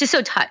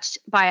so touched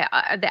by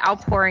the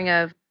outpouring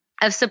of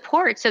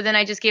support. So then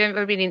I just gave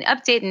everybody an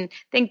update, and I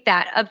think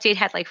that update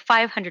had like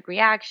 500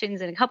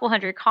 reactions and a couple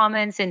hundred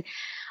comments. And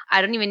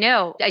I don't even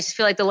know. I just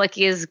feel like the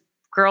luckiest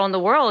girl in the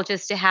world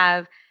just to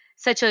have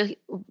such a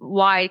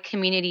wide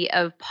community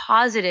of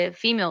positive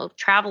female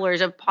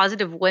travelers, of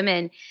positive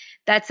women.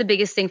 That's the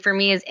biggest thing for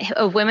me, is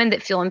of women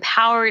that feel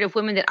empowered, of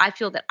women that I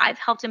feel that I've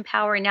helped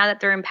empower, and now that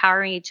they're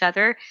empowering each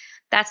other.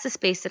 That's the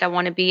space that I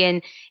want to be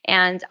in.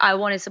 And I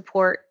want to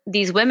support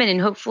these women,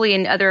 and hopefully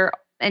in other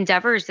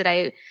endeavors that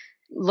I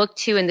look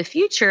to in the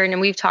future.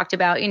 And we've talked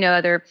about,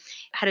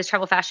 how does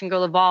Travel Fashion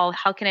Girl evolve?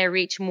 How can I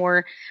reach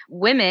more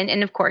women?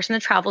 And of course, in the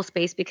travel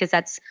space, because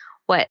that's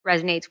what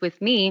resonates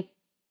with me.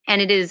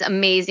 And it is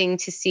amazing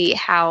to see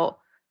how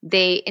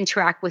they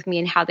interact with me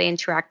and how they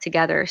interact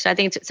together. So I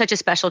think it's such a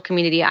special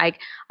community. I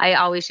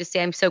always just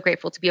say I'm so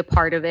grateful to be a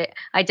part of it.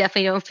 I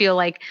definitely don't feel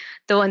like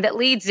the one that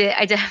leads it.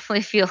 I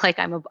definitely feel like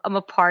I'm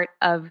a part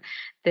of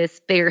this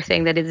bigger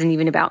thing that isn't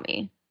even about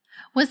me.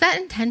 Was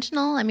that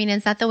intentional? I mean,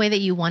 is that the way that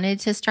you wanted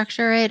to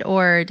structure it,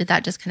 or did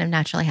that just kind of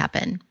naturally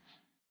happen?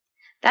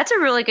 That's a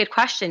really good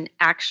question,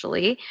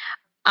 actually.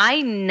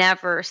 I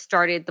never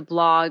started the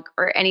blog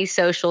or any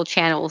social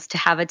channels to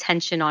have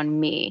attention on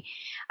me.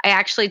 I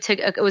actually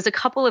it was a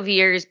couple of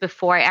years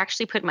before I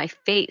actually put my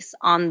face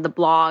on the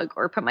blog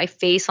or put my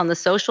face on the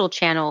social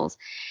channels.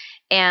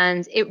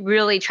 And it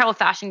really, Travel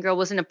Fashion Girl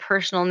wasn't a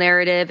personal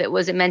narrative. It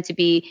wasn't meant to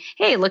be,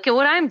 hey, look at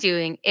what I'm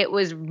doing. It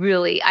was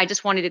really, I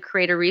just wanted to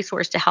create a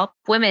resource to help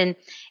women.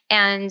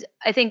 And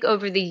I think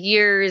over the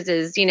years,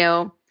 as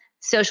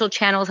social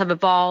channels have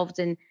evolved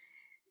and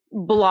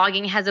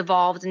blogging has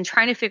evolved and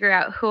trying to figure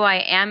out who I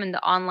am in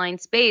the online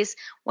space,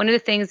 one of the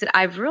things that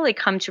I've really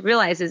come to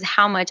realize is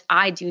how much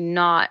I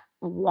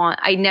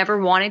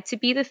never wanted to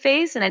be the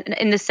face. And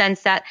in the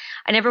sense that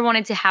I never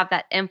wanted to have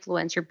that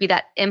influence or be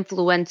that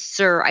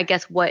influencer, I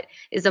guess what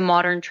is a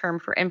modern term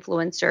for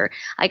influencer.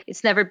 Like,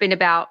 it's never been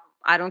about,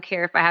 I don't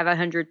care if I have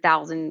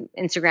 100,000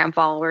 Instagram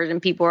followers and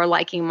people are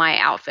liking my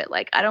outfit.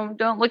 Like,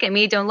 don't look at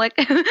me. Don't look,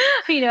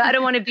 I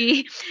don't want to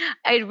be,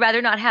 I'd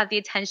rather not have the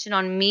attention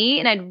on me.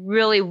 And I'd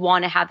really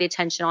want to have the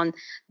attention on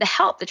the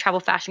help that Travel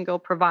Fashion Girl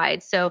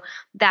provides. So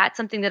that's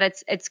something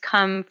that it's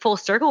come full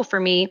circle for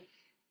me,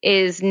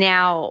 is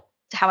now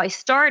how I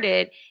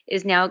started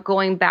is now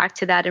going back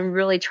to that and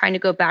really trying to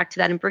go back to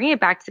that and bringing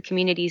it back to the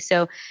community.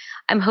 So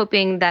I'm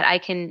hoping that I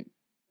can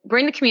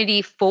bring the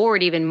community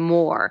forward even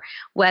more,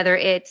 whether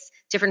it's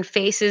different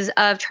faces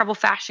of Travel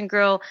Fashion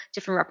Girl,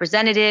 different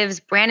representatives,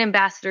 brand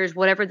ambassadors,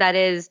 whatever that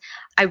is.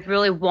 I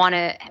really want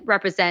to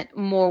represent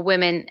more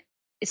women.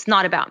 It's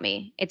not about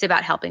me. It's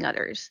about helping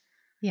others.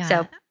 Yeah.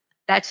 So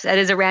that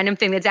is a random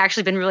thing that's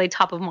actually been really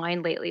top of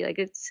mind lately. Like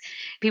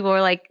people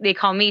are like, they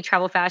call me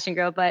Travel Fashion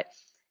Girl, but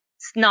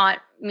it's not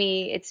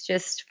me. It's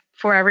just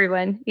for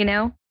everyone, you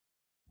know?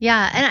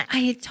 Yeah. And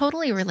I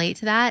totally relate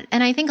to that.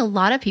 And I think a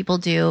lot of people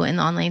do in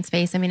the online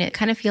space. I mean, it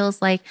kind of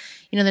feels like,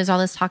 there's all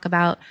this talk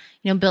about,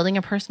 building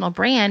a personal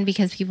brand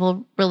because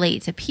people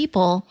relate to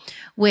people,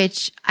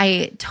 which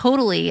I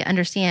totally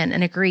understand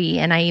and agree.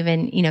 And I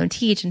even,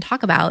 teach and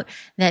talk about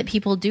that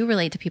people do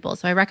relate to people.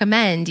 So I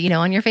recommend,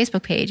 on your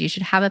Facebook page, you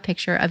should have a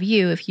picture of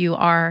you if you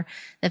are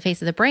the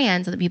face of the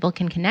brand so that people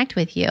can connect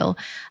with you.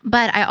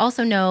 But I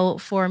also know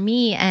for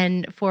me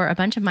and for a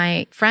bunch of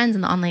my friends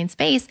in the online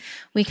space,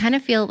 we kind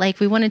of feel like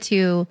we wanted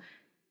to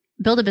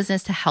build a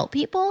business to help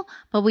people,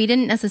 but we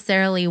didn't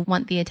necessarily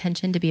want the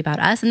attention to be about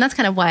us. And that's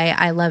kind of why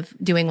I love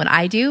doing what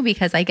I do,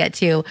 because I get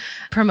to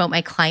promote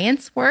my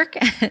clients' work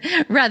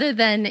rather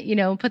than,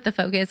 put the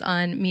focus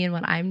on me and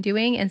what I'm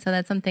doing. And so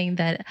that's something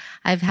that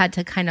I've had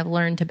to kind of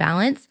learn to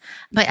balance.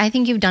 But I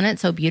think you've done it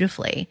so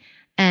beautifully.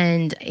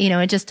 And,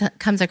 it just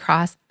comes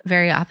across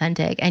very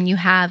authentic. And you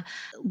have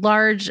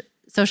large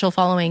social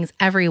followings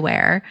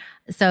everywhere.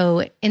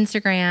 So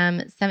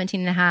Instagram,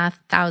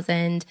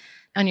 17,500.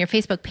 On your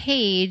Facebook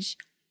page,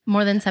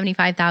 more than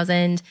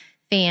 75,000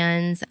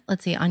 fans.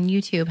 Let's see, on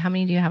YouTube, how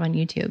many do you have on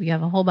YouTube? You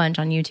have a whole bunch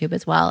on YouTube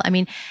as well. I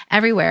mean,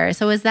 everywhere.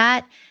 So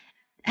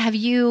have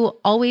you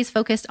always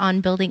focused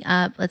on building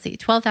up, let's see,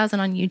 12,000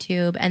 on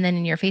YouTube, and then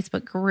in your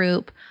Facebook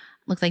group,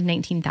 looks like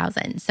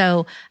 19,000.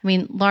 So, I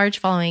mean, large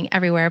following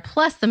everywhere,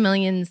 plus the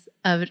millions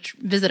of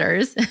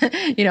visitors,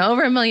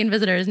 over 1 million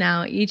visitors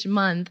now each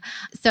month.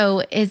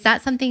 So is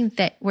that something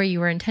that where you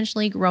were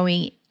intentionally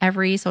growing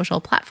every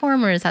social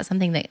platform, or is that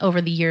something that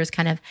over the years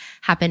kind of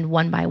happened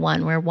one by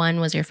one, where one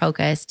was your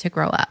focus to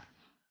grow up?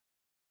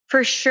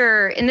 For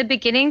sure. In the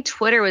beginning,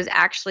 Twitter was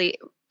actually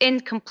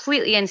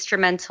completely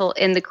instrumental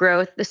in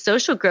the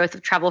social growth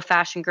of Travel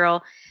Fashion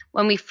Girl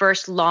when we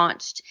first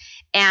launched.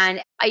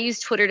 And I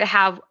used Twitter to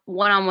have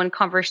one-on-one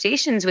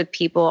conversations with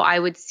people. I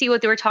would see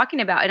what they were talking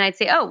about, and I'd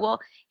say, oh,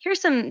 well, here's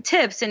some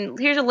tips, and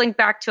here's a link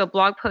back to a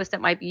blog post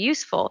that might be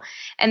useful.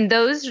 And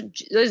those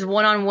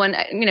one-on-one,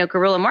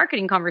 guerrilla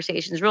marketing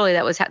conversations, really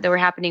that were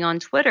happening on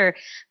Twitter.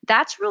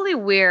 That's really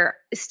where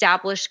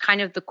established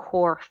kind of the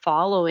core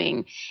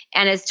following.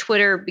 And as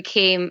Twitter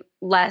became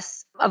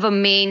less of a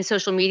main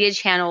social media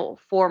channel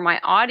for my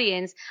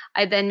audience,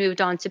 I then moved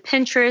on to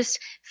Pinterest.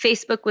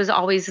 Facebook was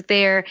always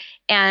there.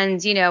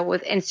 And,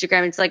 with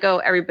Instagram, it's like, oh,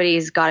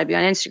 everybody's got to be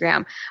on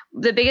Instagram.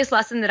 The biggest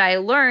lesson that I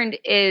learned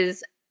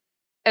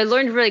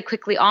really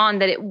quickly on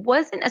that it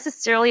wasn't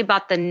necessarily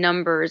about the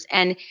numbers,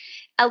 and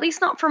at least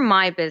not for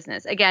my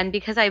business. Again,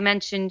 because I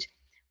mentioned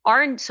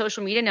our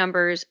social media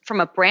numbers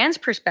from a brand's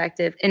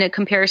perspective in a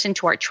comparison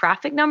to our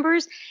traffic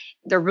numbers,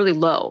 they're really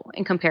low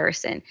in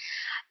comparison.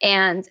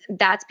 And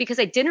that's because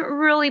I didn't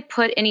really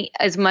put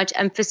as much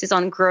emphasis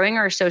on growing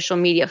our social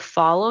media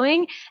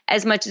following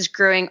as much as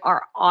growing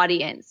our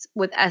audience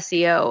with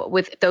SEO,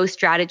 with those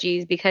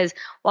strategies, because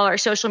while our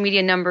social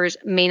media numbers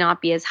may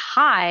not be as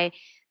high,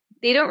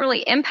 they don't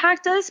really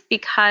impact us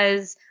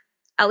because,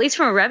 at least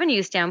from a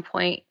revenue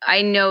standpoint,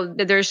 I know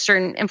that there's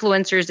certain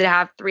influencers that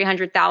have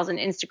 300,000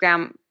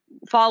 Instagram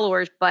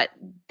followers, but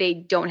they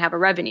don't have a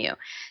revenue.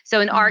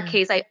 So in our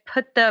case, I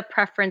put the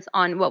preference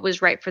on what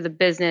was right for the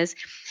business.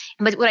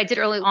 But what I did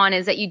early on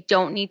is that you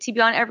don't need to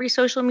be on every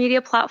social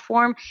media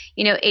platform.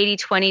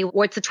 80-20,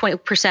 what's the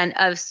 20%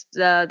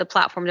 of the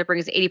platform that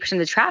brings 80% of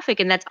the traffic?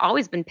 And that's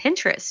always been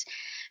Pinterest.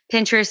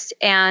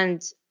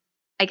 And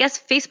I guess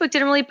Facebook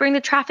didn't really bring the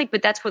traffic,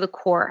 but that's where the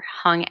core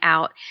hung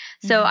out.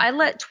 So I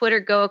let Twitter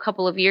go a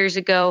couple of years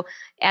ago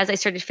as I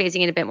started phasing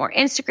in a bit more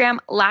Instagram.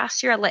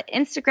 Last year, I let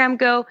Instagram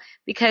go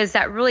because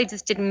that really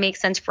just didn't make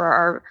sense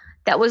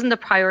that wasn't the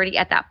priority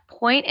at that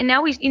point. And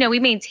now we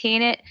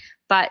maintain it,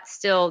 but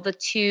still the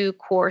two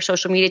core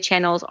social media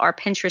channels are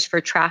Pinterest for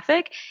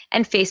traffic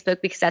and Facebook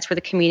because that's where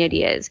the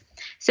community is.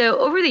 So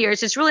over the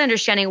years, it's really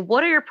understanding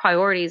what are your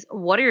priorities,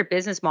 what are your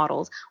business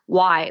models,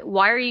 why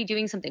are you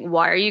doing something,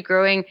 why are you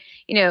growing?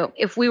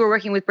 If we were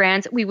working with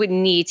brands, we would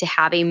need to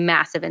have a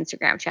massive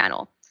Instagram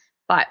channel,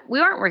 but we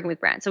aren't working with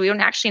brands, so we don't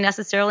actually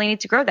necessarily need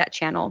to grow that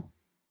channel.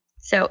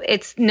 So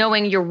it's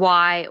knowing your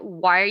why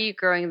are you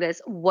growing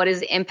this? What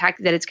is the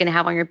impact that it's going to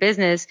have on your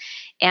business?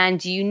 And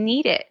do you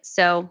need it?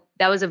 So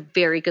that was a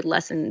very good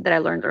lesson that I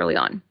learned early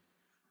on.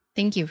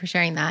 Thank you for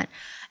sharing that.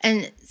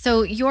 And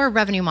so your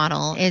revenue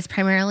model is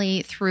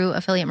primarily through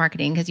affiliate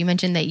marketing, because you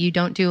mentioned that you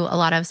don't do a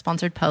lot of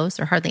sponsored posts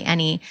or hardly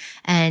any.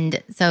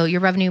 And so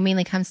your revenue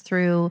mainly comes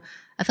through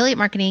affiliate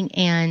marketing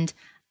and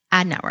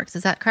ad networks.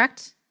 Is that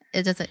correct?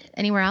 Is it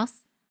anywhere else?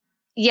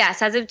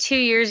 Yes. As of 2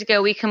 years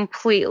ago, we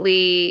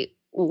completely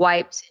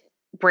wiped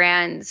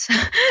brands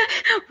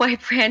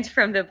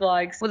from the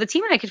blogs. Well, the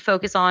team and I could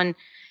focus on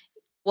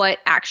what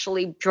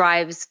actually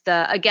drives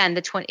the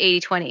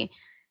 80-20.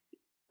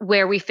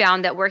 where we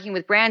found that working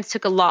with brands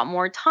took a lot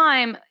more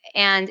time,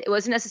 and it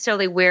wasn't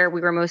necessarily where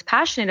we were most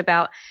passionate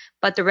about,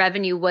 but the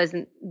revenue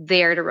wasn't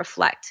there to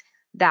reflect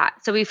that.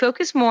 So we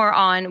focused more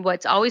on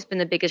what's always been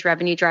the biggest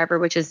revenue driver,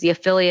 which is the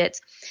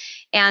affiliates.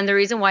 And the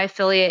reason why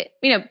affiliate,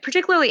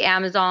 particularly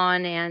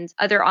Amazon and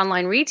other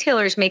online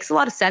retailers, makes a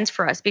lot of sense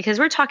for us because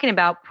we're talking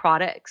about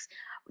products.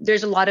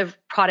 There's a lot of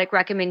product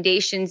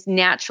recommendations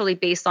naturally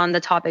based on the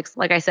topics,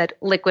 like I said,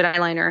 liquid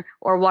eyeliner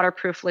or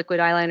waterproof liquid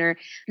eyeliner.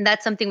 And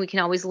that's something we can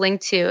always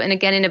link to. And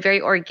again, in a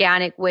very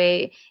organic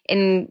way,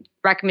 in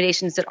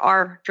recommendations that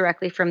are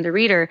directly from the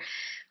reader.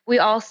 We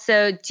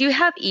also do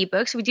have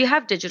ebooks. We do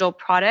have digital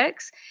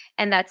products.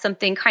 And that's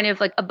something kind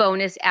of like a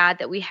bonus ad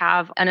that we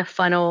have on a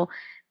funnel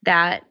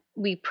that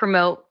we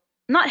promote,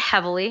 not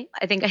heavily.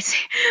 I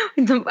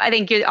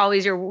think you're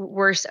always your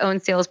worst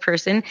own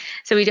salesperson.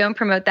 So we don't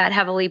promote that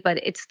heavily, but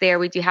it's there.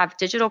 We do have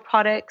digital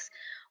products.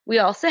 We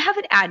also have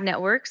an ad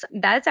networks.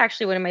 That's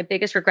actually one of my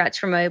biggest regrets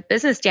from a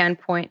business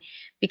standpoint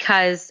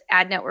because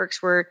ad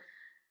networks were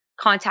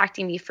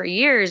contacting me for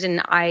years and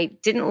I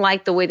didn't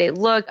like the way they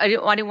looked. I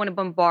didn't want to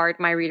bombard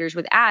my readers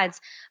with ads.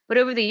 But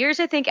over the years,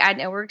 I think ad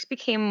networks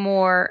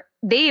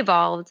they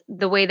evolved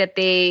the way that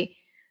the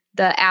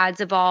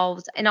ads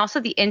evolved, and also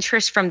the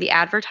interest from the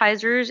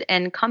advertisers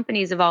and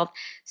companies evolved.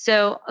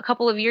 So a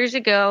couple of years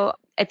ago,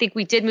 I think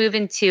we did move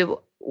into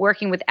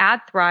working with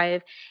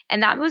AdThrive,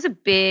 and that was a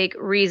big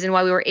reason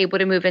why we were able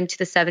to move into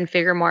the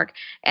 7-figure mark,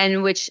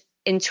 and which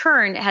in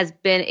turn has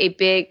been a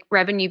big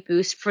revenue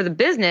boost for the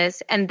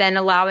business, and then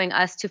allowing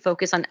us to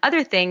focus on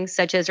other things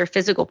such as our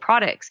physical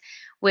products,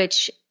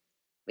 which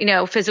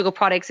physical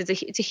products,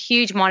 it's a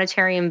huge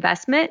monetary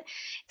investment.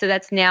 So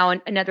that's now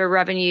another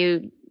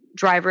revenue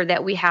driver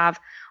that we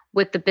have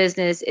with the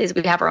business is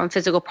we have our own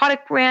physical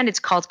product brand. It's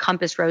called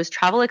Compass Rose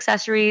Travel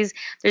Accessories.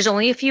 There's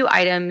only a few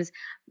items.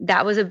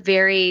 That was a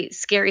very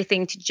scary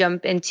thing to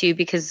jump into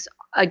because,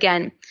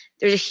 again,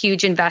 there's a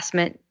huge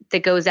investment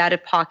that goes out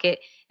of pocket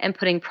and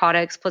putting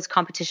products plus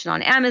competition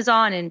on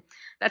Amazon, and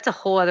that's a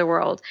whole other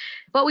world.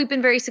 But we've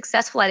been very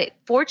successful at it,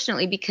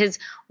 fortunately, because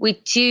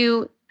we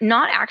do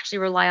not actually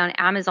rely on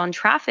Amazon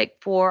traffic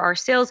for our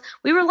sales.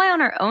 We rely on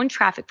our own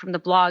traffic from the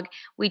blog.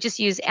 We just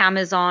use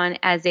Amazon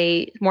as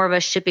more of a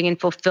shipping and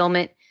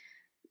fulfillment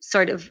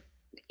sort of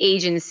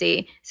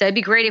agency. So it'd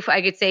be great if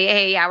I could say,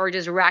 hey, yeah, we're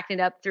just racking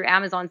it up through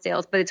Amazon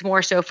sales, but it's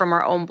more so from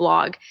our own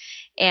blog.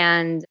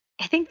 And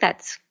I think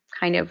that's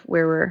kind of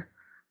where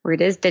it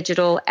is.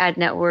 Digital ad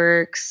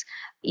networks,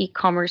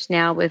 e-commerce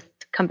now with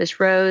Compass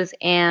Rose,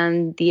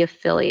 and the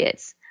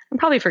affiliates. I'm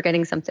probably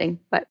forgetting something,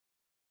 but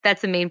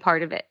that's the main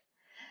part of it.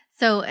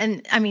 So,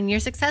 and I mean,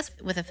 your success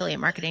with affiliate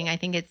marketing, I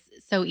think it's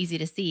so easy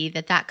to see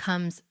that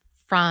comes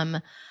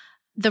from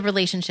the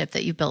relationship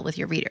that you've built with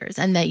your readers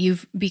and that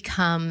you've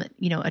become,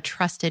 a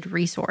trusted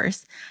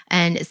resource.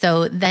 And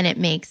so then it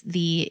makes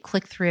the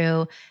click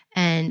through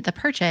and the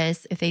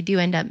purchase, if they do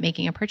end up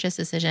making a purchase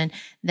decision,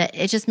 that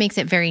it just makes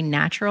it very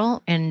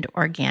natural and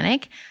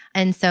organic.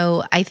 And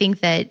so I think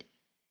that,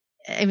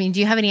 do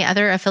you have any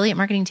other affiliate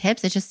marketing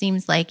tips? It just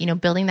seems like,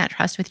 building that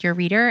trust with your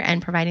reader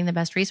and providing the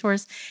best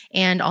resource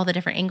and all the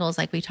different angles,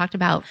 like we talked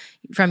about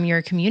from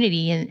your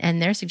community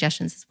and their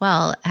suggestions as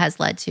well, has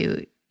led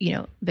to,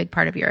 a big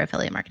part of your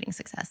affiliate marketing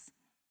success.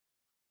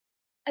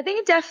 I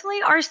think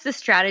definitely the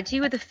strategy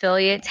with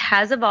affiliates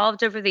has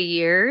evolved over the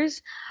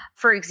years.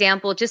 For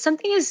example, just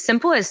something as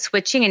simple as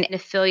switching an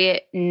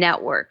affiliate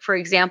network. For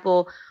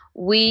example,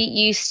 we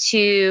used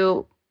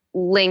to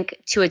link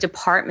to a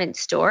department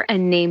store, a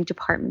named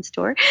department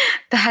store,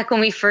 back when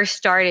we first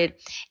started.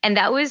 And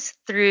that was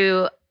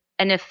through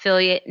an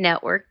affiliate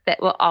network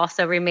that will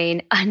also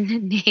remain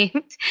unnamed.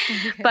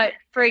 Okay. But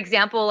for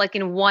example, like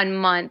in 1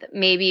 month,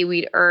 maybe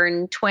we'd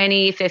earn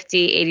 $20,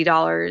 $50,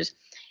 $80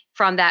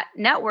 from that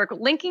network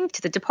linking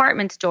to the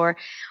department store.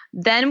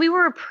 Then we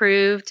were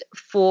approved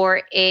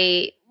for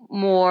we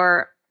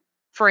were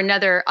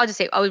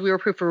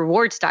approved for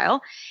Reward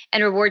Style.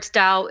 And Reward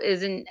Style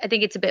I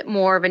think it's a bit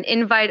more of an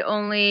invite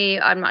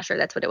only. I'm not sure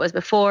that's what it was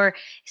before.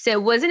 So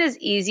it wasn't as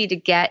easy to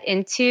get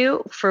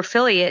into for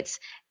affiliates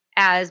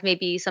as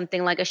maybe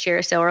something like a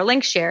share sale or a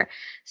link share.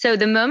 So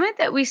the moment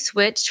that we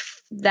switched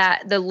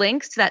the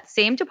links to that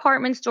same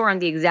department store on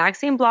the exact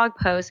same blog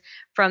post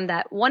from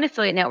that one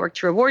affiliate network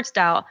to Reward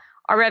Style,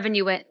 our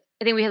revenue went,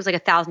 I think we had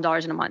like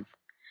 $1,000 in a month.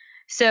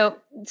 So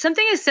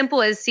something as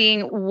simple as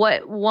seeing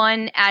what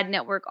one ad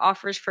network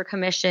offers for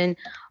commission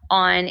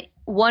on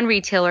one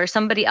retailer,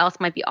 somebody else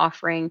might be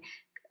offering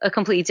a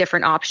completely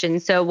different option.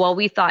 So while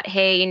we thought,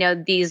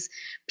 hey, these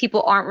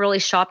people aren't really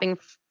shopping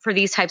for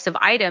these types of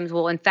items,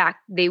 well, in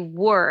fact, they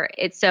were.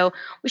 So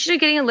we should be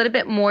getting a little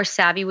bit more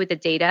savvy with the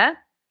data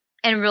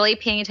and really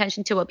paying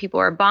attention to what people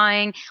are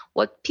buying,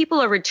 what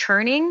people are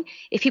returning.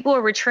 If people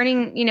are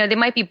returning, they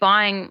might be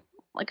buying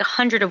like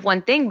 100 of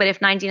one thing, but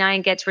if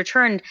 99 gets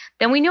returned,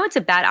 then we know it's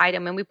a bad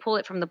item and we pull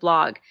it from the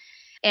blog.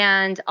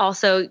 And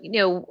also,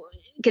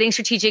 getting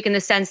strategic in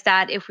the sense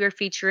that if we're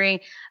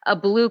featuring a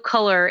blue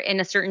color in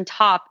a certain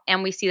top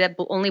and we see that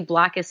only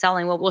black is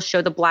selling, well, we'll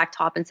show the black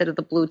top instead of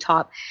the blue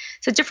top.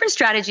 So different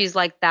strategies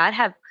like that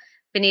have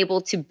been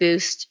able to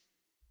boost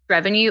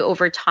revenue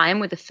over time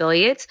with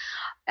affiliates.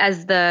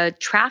 As the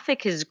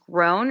traffic has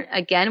grown,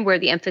 again, where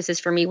the emphasis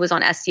for me was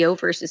on SEO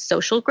versus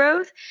social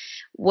growth,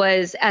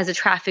 was as the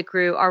traffic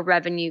grew, our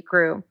revenue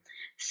grew.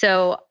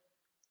 So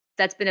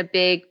that's been a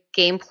big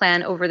game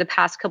plan over the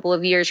past couple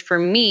of years for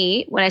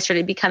me when I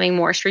started becoming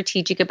more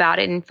strategic about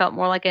it and felt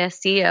more like a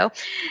CEO,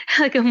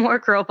 like a more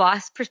girl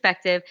boss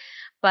perspective.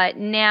 But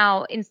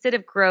now instead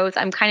of growth,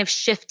 I'm kind of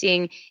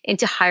shifting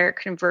into higher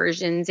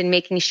conversions and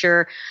making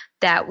sure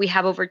that we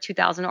have over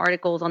 2,000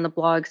 articles on the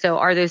blog. So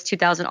are those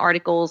 2,000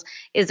 articles,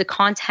 is the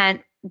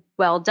content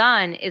well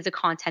done? Is the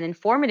content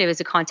informative? Is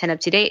the content up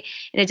to date?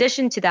 In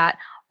addition to that,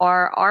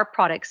 are our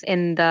products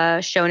in the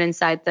shown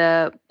inside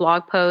the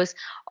blog post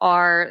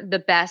are the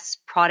best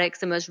products,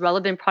 the most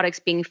relevant products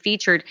being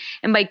featured.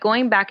 And by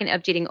going back and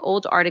updating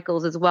old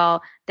articles as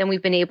well, then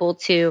we've been able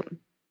to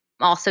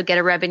also get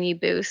a revenue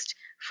boost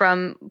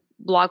from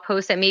blog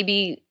posts that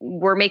maybe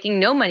were making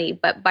no money,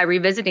 but by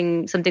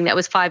revisiting something that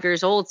was 5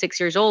 years old, 6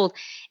 years old,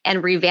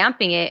 and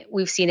revamping it,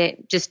 we've seen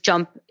it just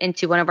jump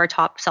into one of our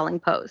top selling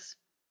posts.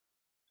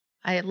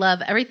 I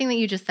love everything that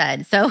you just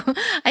said. So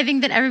I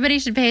think that everybody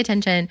should pay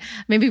attention,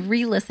 maybe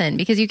re-listen,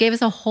 because you gave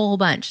us a whole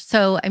bunch.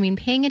 So, I mean,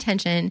 paying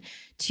attention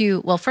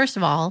to, well, first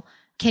of all,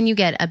 can you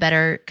get a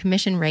better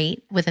commission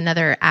rate with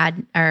another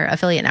ad or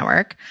affiliate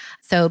network?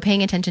 So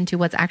paying attention to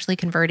what's actually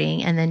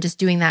converting and then just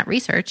doing that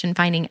research and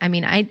finding,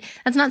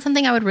 that's not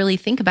something I would really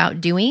think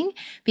about doing,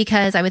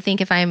 because I would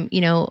think if I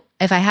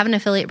have an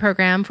affiliate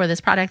program for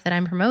this product that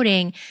I'm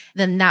promoting,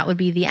 then that would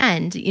be the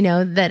end,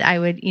 that I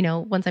would,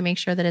 once I make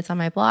sure that it's on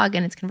my blog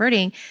and it's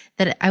converting,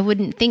 that I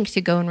wouldn't think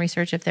to go and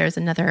research if there's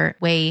another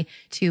way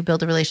to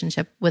build a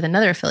relationship with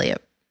another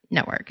affiliate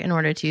network in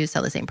order to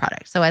sell the same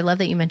product. So I love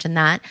that you mentioned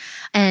that.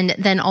 And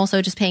then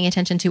also just paying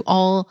attention to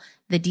all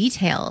the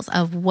details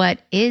of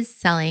what is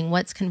selling,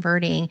 what's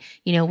converting,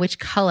 which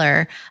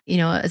color,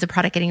 is a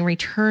product getting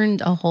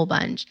returned a whole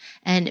bunch,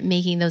 and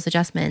making those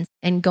adjustments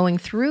and going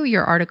through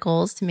your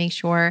articles to make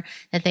sure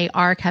that they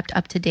are kept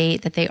up to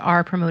date, that they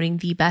are promoting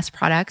the best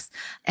products.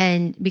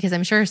 And because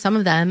I'm sure some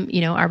of them,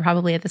 are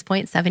probably at this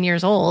point 7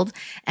 years old.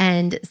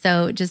 And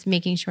so just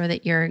making sure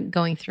that you're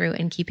going through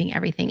and keeping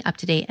everything up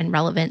to date and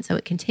relevant so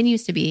it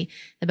continues to be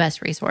the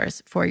best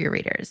resource for your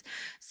readers.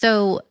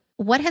 So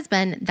what has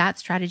been that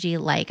strategy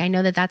like? I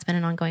know that that's been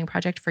an ongoing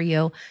project for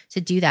you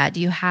to do that. Do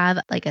you have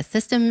like a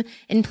system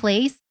in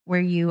place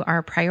where you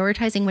are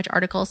prioritizing which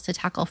articles to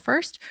tackle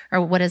first,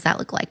 or what does that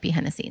look like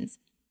behind the scenes?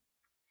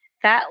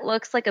 That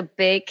looks like a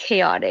big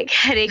chaotic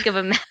headache of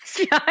a mess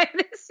behind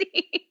the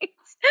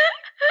scenes.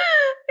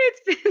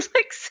 It's been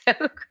like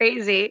so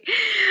crazy.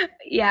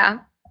 Yeah.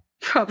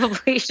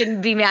 Probably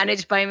shouldn't be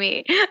managed by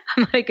me.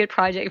 I'm not a good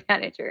project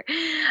manager.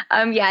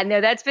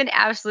 That's been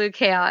absolute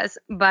chaos.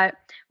 But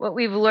what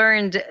we've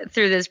learned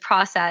through this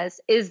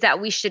process is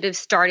that we should have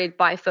started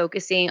by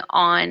focusing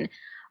on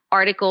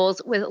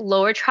articles with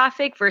lower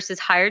traffic versus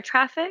higher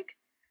traffic,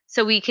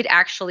 so we could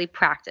actually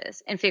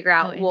practice and figure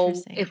out,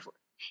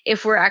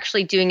 if we're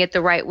actually doing it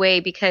the right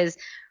way. Because,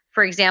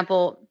 for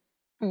example,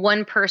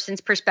 one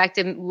person's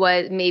perspective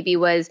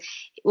was,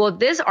 well,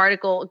 this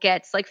article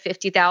gets like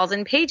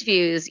 50,000 page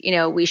views.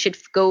 We should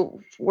go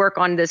work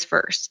on this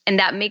first. And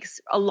that makes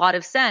a lot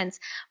of sense.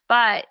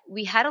 But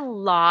we had a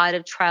lot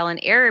of trial and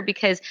error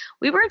because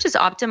we weren't just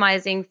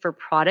optimizing for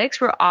products,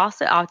 we're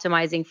also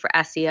optimizing for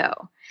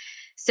SEO.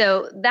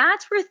 So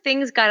that's where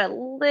things got a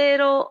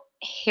little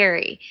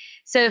hairy.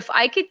 So if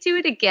I could do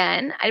it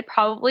again, I'd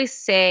probably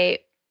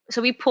say,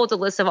 so we pulled a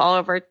list of all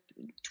of our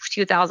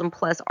 2,000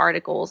 plus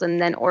articles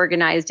and then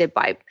organized it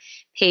by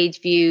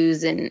page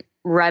views and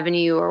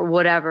revenue or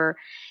whatever.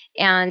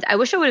 And I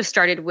wish I would have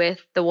started with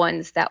the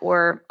ones that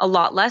were a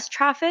lot less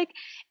traffic.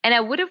 And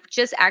I would have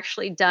just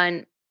actually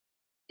done,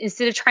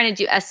 instead of trying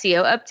to do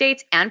SEO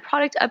updates and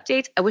product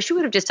updates, I wish we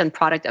would have just done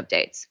product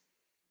updates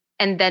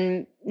and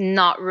then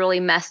not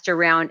really messed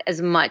around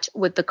as much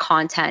with the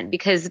content,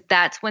 because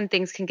that's when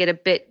things can get a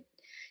bit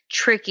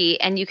tricky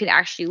and you can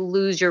actually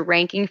lose your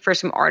ranking for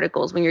some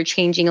articles when you're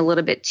changing a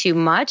little bit too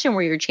much and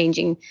where you're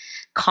changing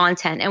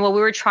content. And what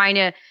we were trying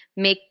to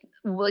make,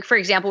 like, for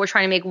example, we're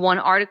trying to make one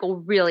article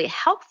really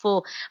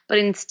helpful, but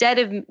instead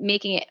of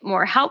making it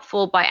more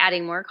helpful by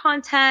adding more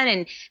content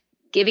and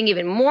giving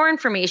even more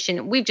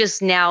information, we've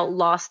just now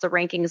lost the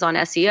rankings on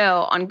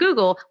SEO on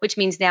Google, which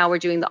means now we're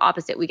doing the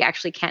opposite. We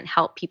actually can't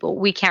help people.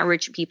 We can't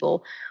reach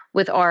people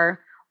with our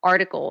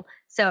article.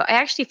 So I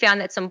actually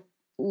found that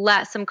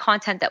some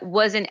content that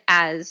wasn't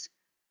as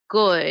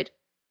good,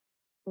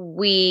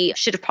 we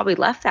should have probably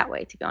left that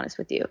way, to be honest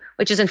with you,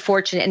 which is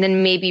unfortunate. And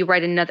then maybe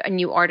write a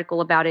new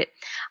article about it.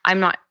 I'm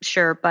not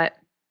sure, but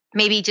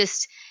maybe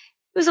just,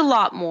 it was a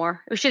lot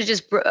more. We should have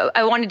just,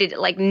 I wanted it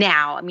like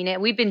now. I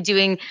mean, we've been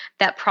doing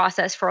that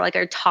process for like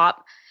our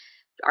top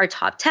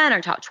 10,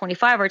 our top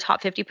 25, our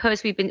top 50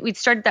 posts. We'd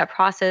started that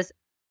process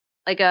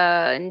like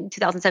in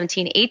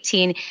 2017,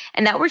 18,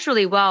 and that worked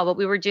really well, but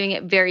we were doing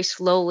it very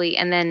slowly.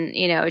 And then,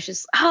 it's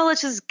just,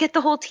 let's just get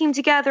the whole team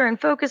together and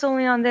focus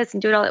only on this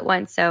and do it all at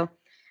once. So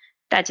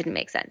that didn't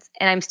make sense.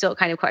 And I'm still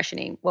kind of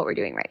questioning what we're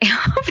doing right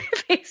now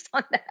based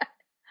on that.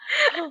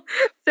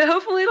 So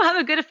hopefully it'll have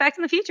a good effect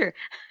in the future.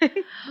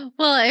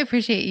 Well, I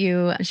appreciate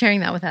you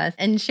sharing that with us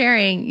and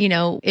sharing,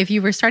 if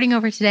you were starting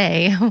over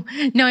today,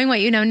 knowing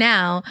what you know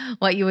now,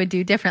 what you would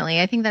do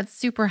differently. I think that's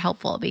super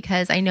helpful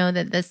because I know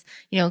that this,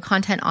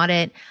 content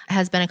audit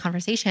has been a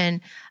conversation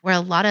where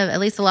at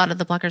least a lot of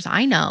the bloggers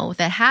I know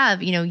that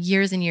have,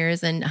 years and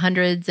years and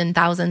hundreds and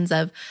thousands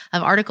of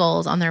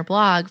articles on their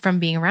blog from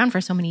being around for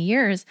so many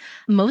years,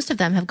 most of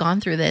them have gone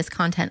through this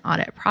content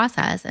audit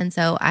process. And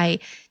so I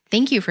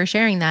thank you for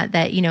sharing that,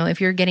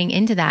 if you're getting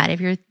into that, if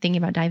you're thinking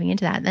about diving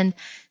into that, then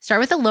start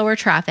with the lower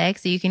traffic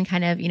so you can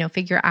kind of,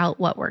 figure out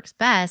what works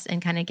best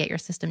and kind of get your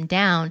system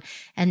down.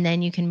 And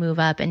then you can move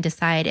up and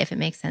decide if it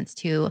makes sense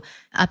to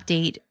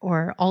update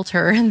or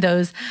alter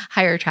those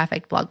higher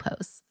traffic blog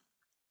posts.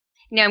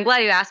 I'm glad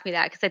you asked me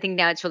that because I think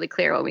now it's really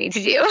clear what we need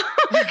to do.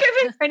 I've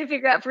been trying to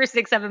figure out for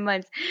 6-7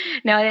 months.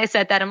 Now that I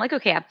said that, I'm like,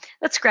 okay,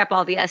 let's scrap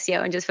all the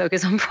SEO and just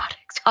focus on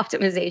product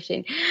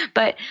optimization.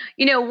 But,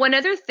 one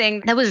other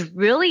thing that was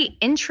really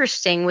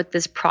interesting with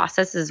this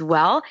process as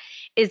well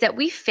is that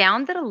we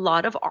found that a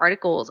lot of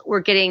articles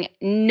were getting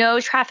no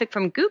traffic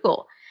from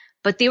Google,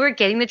 but they were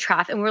getting the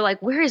traffic. And we're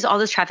like, where is all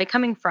this traffic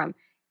coming from?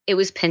 It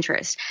was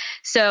Pinterest.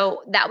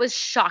 So that was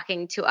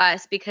shocking to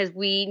us because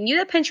we knew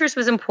that Pinterest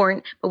was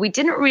important, but we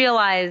didn't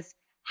realize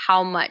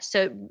how much.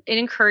 So it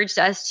encouraged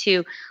us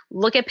to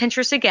look at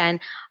Pinterest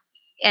again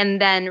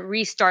and then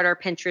restart our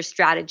Pinterest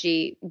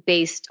strategy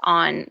based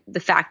on the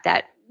fact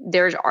that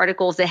there's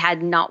articles that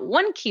had not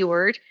one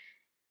keyword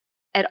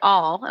at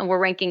all and were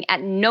ranking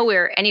at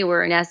nowhere,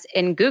 anywhere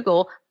in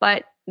Google,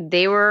 but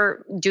they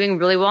were doing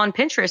really well on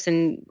Pinterest.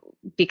 And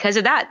because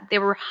of that, they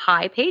were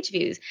high page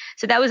views.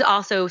 So that was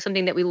also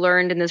something that we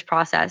learned in this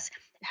process,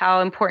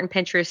 how important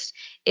Pinterest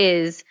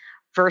is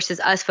versus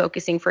us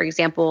focusing, for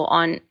example,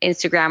 on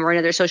Instagram or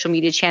another social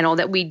media channel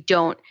that we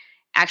don't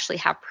actually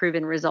have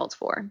proven results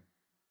for.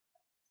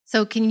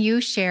 So can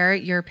you share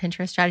your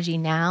Pinterest strategy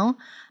now?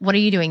 What are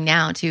you doing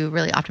now to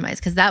really optimize?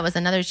 Because that was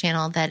another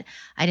channel that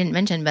I didn't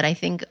mention, but I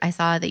think I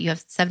saw that you have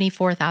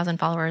 74,000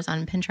 followers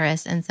on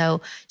Pinterest. And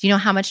so do you know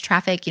how much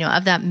traffic,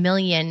 of that 1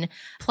 million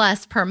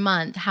plus per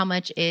month, how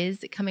much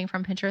is coming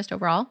from Pinterest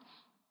overall?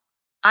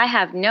 I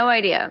have no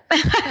idea.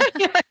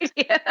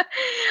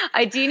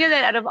 I do know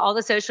that out of all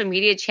the social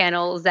media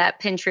channels that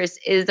Pinterest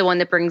is the one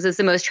that brings us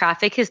the most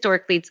traffic.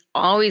 Historically, it's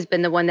always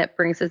been the one that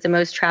brings us the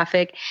most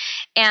traffic.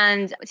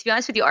 And to be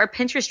honest with you, our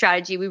Pinterest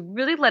strategy, we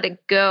really let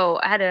it go.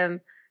 I had a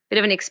bit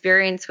of an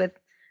experience with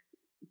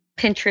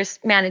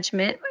Pinterest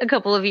management a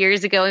couple of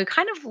years ago and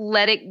kind of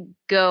let it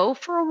go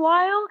for a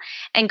while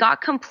and got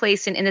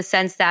complacent in the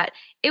sense that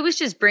it was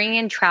just bringing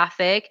in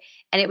traffic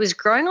and it was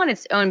growing on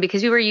its own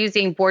because we were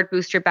using Board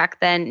Booster back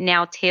then,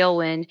 now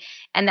Tailwind,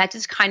 and that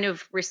just kind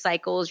of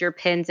recycles your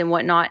pins and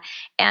whatnot.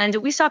 And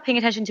we stopped paying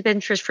attention to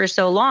Pinterest for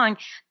so long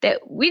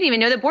that we didn't even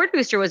know that Board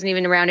Booster wasn't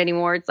even around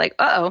anymore. It's like,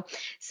 uh-oh.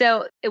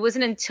 So it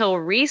wasn't until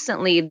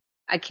recently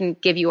I can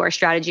give you our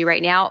strategy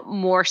right now.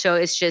 More so,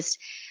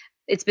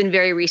 it's been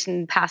very recent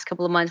in the past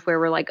couple of months where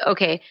we're like,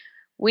 okay,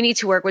 we need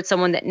to work with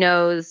someone that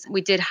knows.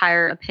 We did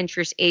hire a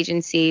Pinterest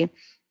agency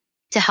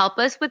to help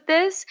us with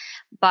this,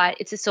 but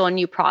it's still a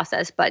new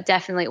process, but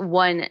definitely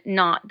one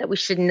not that we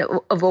shouldn't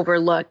have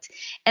overlooked.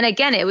 And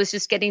again, it was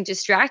just getting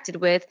distracted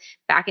with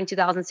back in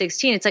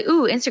 2016. It's like,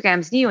 ooh,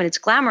 Instagram's new and it's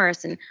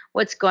glamorous and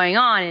what's going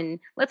on. And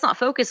let's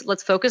focus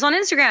on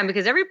Instagram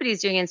because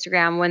everybody's doing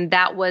Instagram when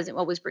that wasn't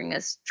what was bringing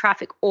us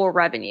traffic or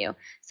revenue.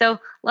 So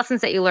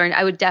lessons that you learned,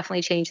 I would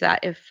definitely change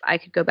that if I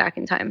could go back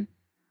in time.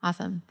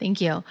 Awesome.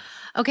 Thank you.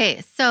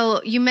 Okay.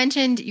 So you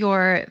mentioned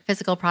your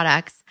physical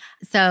products.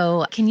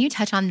 So can you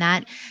touch on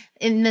that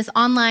in this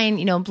online,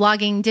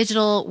 blogging,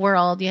 digital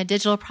world? You had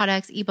digital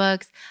products,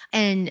 ebooks,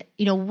 and,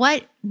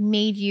 what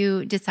made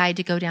you decide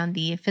to go down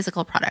the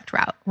physical product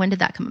route? When did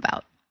that come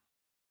about?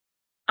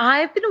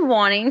 I've been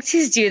wanting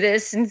to do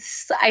this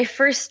since I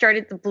first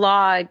started the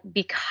blog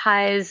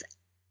because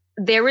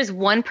there was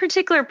one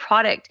particular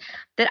product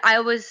that I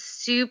was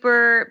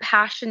super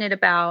passionate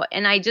about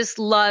and I just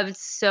loved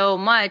so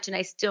much and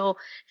I still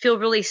feel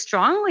really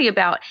strongly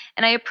about.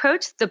 And I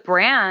approached the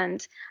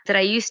brand that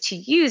I used to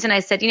use and I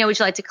said, would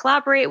you like to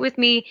collaborate with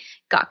me?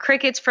 Got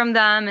crickets from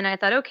them. And I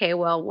thought, okay,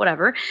 well,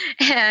 whatever.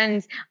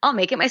 And I'll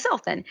make it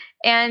myself then.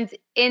 And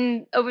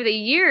over the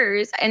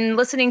years and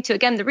listening to,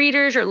 again, the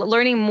readers or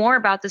learning more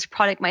about this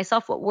product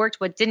myself, what worked,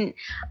 what didn't,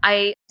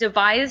 I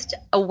devised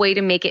a way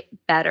to make it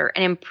better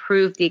and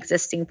improve the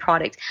existing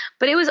product.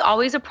 But it was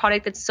always a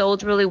product that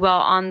sold really well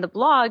on the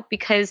blog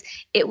because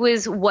it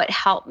was what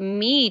helped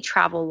me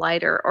travel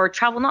lighter or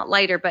travel not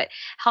lighter, but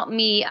helped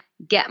me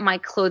get my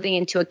clothing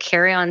into a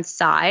carry-on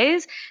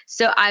size.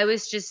 So I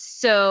was just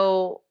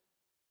so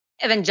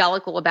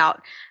evangelical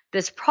about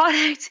this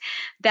product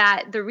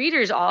that the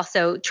readers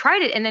also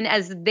tried it. And then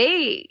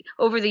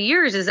over the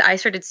years, as I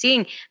started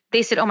seeing,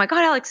 they said, oh my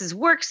God, Alex, this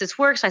works.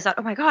 I thought,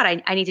 oh my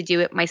God, I need to do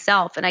it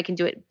myself and I can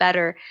do it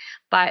better.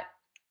 But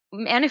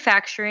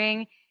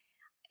manufacturing,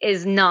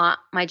 is not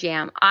my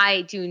jam.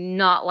 I do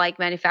not like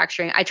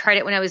manufacturing. I tried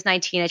it when I was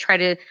 19. I tried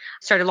to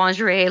start a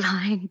lingerie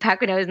line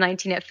back when I was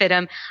 19 at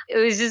FITM. It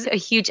was just a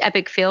huge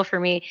epic fail for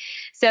me.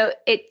 So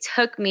it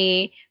took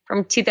me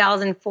from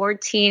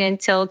 2014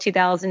 until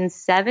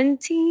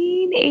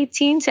 2017,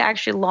 18 to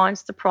actually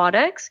launch the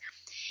products.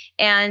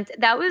 And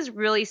that was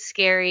really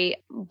scary,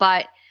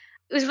 but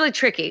it was really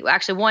tricky.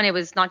 Actually, one, it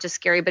was not just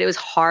scary, but it was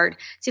hard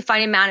to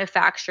find a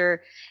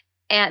manufacturer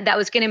and that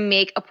was going to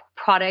make a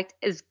product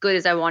as good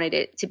as I wanted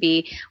it to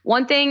be.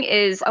 One thing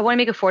is I want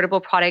to make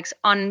affordable products.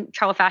 On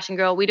Travel Fashion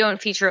Girl, we don't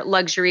feature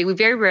luxury. We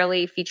very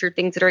rarely feature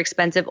things that are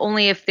expensive,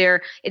 only if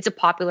it's a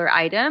popular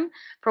item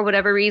for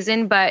whatever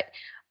reason. But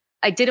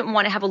I didn't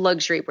want to have a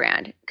luxury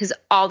brand because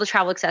all the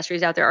travel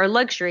accessories out there are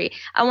luxury.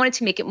 I wanted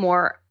to make it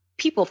more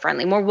people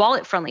friendly, more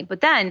wallet friendly.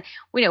 But then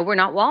we're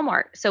not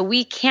Walmart, so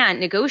we can't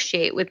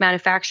negotiate with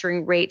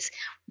manufacturing rates,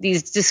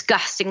 these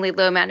disgustingly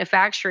low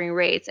manufacturing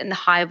rates and the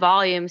high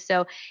volume.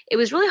 So it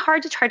was really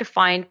hard to try to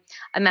find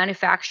a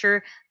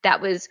manufacturer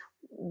that was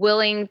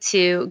willing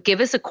to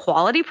give us a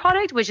quality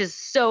product, which is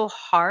so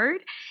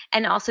hard,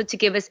 and also to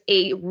give us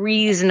a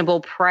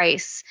reasonable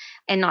price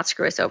and not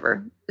screw us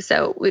over.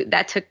 So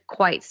that took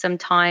quite some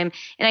time.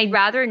 And I'd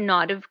rather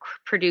not have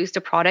produced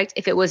a product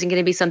if it wasn't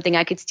going to be something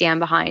I could stand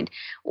behind,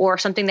 or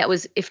something that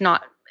was, if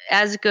not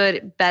as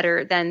good,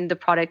 better than the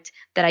product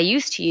that I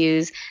used to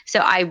use. So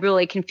I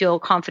really can feel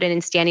confident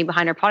in standing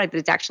behind our product that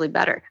it's actually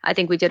better. I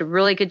think we did a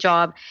really good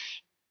job.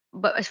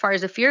 But as far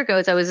as the fear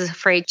goes, I was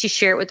afraid to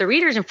share it with the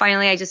readers. And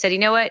finally, I just said, you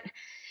know what?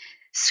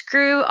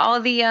 Screw all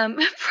the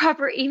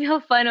proper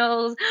email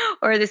funnels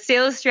or the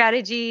sales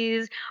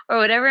strategies or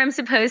whatever I'm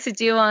supposed to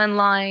do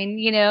online,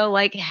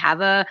 like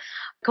have a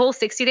whole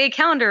 60-day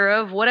calendar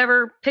of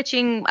whatever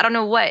pitching. I don't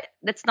know what.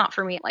 That's not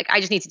for me. Like, I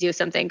just need to do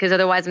something because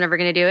otherwise I'm never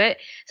going to do it.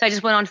 So I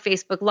just went on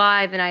Facebook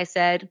Live and I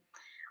said,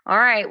 all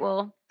right,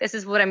 well, this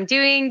is what I'm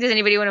doing. Does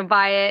anybody want to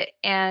buy it?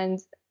 And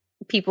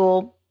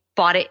people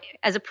bought it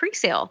as a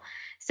pre-sale.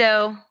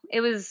 So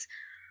it was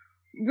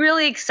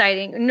really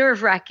exciting,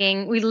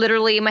 nerve-wracking. We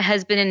literally, my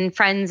husband and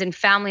friends and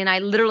family and I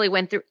literally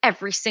went through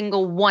every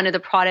single one of the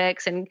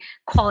products and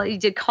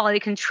did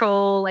quality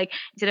control, like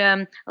did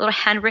a little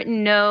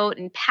handwritten note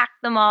and packed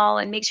them all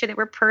and make sure they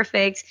were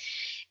perfect.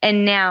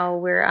 And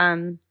now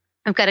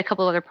I've got a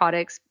couple other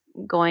products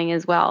going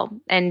as well.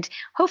 And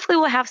hopefully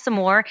we'll have some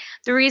more.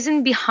 The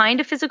reason behind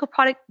a physical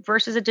product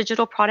versus a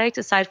digital product,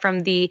 aside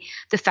from the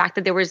fact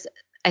that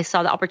I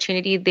saw the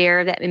opportunity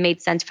there that it made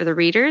sense for the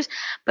readers,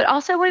 but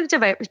also I wanted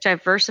to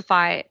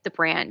diversify the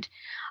brand.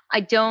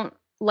 I don't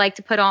like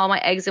to put all my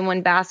eggs in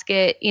one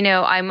basket.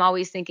 I'm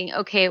always thinking,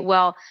 okay,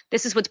 well,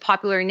 this is what's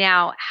popular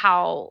now.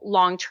 How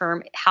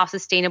long-term, how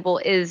sustainable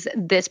is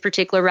this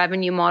particular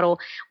revenue model?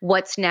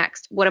 What's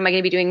next? What am I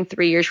going to be doing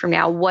 3 years from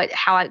now?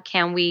 How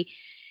can we,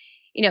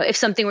 if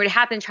something were to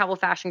happen in Travel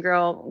Fashion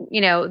Girl,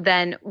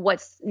 then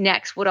what's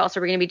next? What else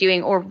are we going to be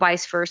doing, or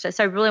vice versa?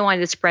 So I really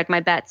wanted to spread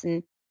my bets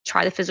and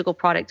try the physical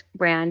product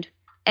brand.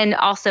 And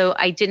also,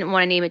 I didn't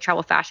want to name it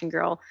Travel Fashion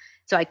Girl,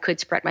 so I could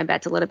spread my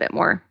bets a little bit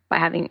more by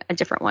having a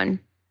different one.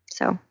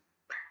 So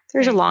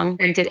there's a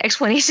long-winded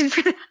explanation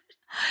for that.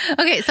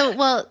 Okay, so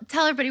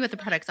tell everybody what the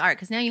products are,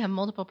 because now you have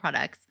multiple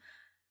products.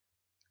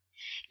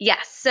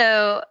 Yes.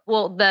 So,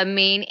 the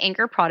main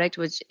anchor product,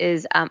 which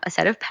is a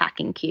set of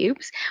packing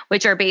cubes,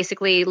 which are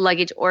basically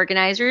luggage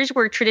organizers,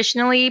 where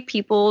traditionally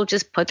people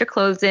just put their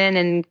clothes in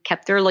and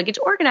kept their luggage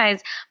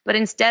organized. But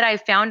instead, I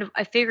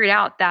figured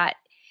out that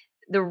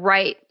the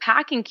right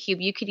packing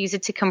cube, you could use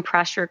it to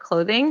compress your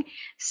clothing.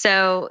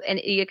 So, and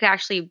you could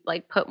actually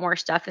put more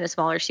stuff in a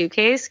smaller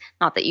suitcase.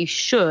 Not that you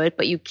should,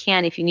 but you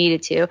can if you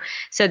needed to.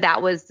 So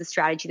that was the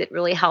strategy that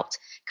really helped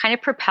kind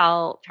of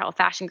propel Travel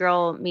Fashion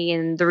Girl, me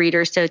and the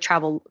readers, to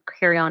travel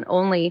carry-on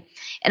only.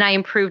 And I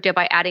improved it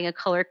by adding a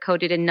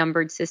color-coded and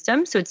numbered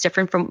system. So it's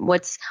different from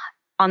what's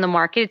on the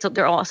market.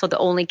 They're also the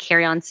only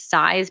carry-on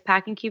size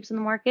packing cubes on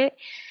the market.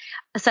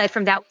 Aside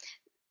from that,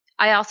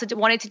 I also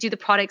wanted to do the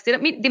products. They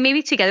may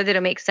be together, they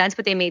don't make sense,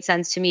 but they made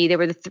sense to me. They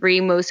were the three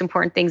most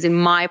important things in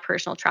my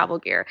personal travel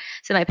gear.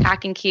 So my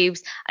packing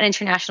cubes, an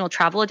international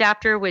travel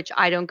adapter, which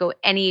I don't go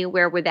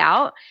anywhere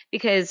without,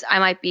 because I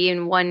might be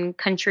in one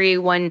country,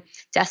 one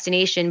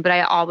destination, but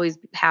I always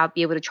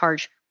be able to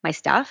charge my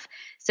stuff.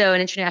 So an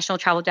international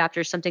travel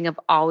adapter is something I've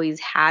always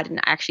had, and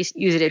I actually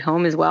use it at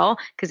home as well,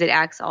 because it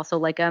acts also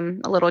like a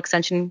little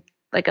extension,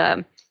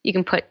 you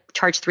can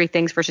charge 3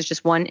 things versus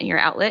just one in your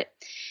outlet.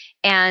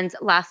 And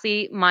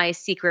lastly, my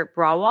secret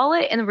bra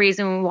wallet. And the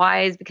reason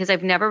why is because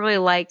I've never really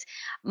liked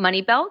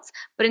money belts,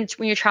 but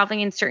when you're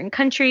traveling in certain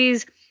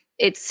countries,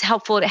 it's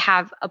helpful to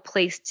have a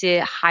place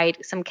to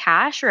hide some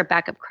cash or a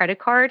backup credit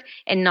card,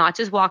 and not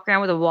just walk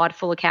around with a wad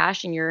full of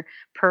cash in your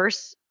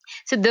purse.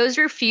 So those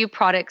are a few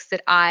products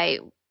that I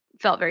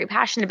felt very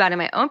passionate about in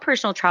my own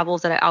personal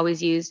travels that I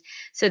always used.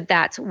 So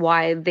that's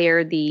why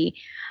they're the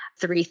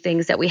 3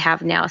 things that we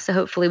have now. So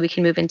hopefully we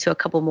can move into a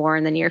couple more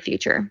in the near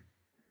future.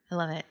 I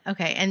love it.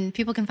 Okay. And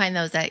people can find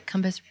those at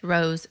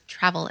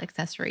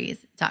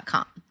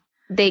CompassRoseTravelAccessories.com.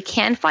 They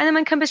can find them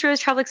on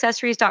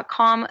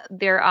CompassRoseTravelAccessories.com.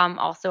 They're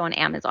also on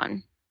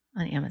Amazon.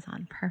 On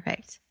Amazon.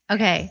 Perfect.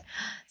 Okay.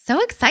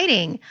 So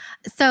exciting.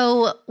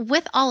 So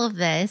with all of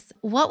this,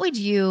 what would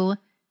you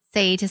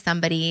say to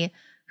somebody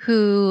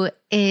who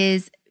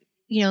is,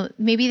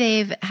 maybe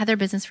they've had their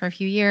business for a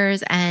few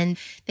years and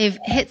they've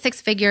hit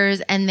 6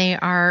 figures and they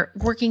are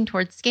working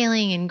towards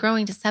scaling and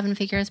growing to 7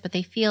 figures, but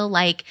they feel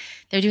like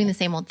they're doing the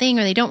same old thing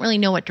or they don't really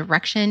know what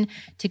direction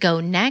to go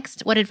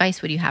next? What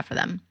advice would you have for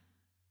them?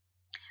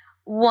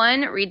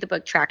 1, read the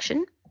book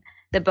Traction.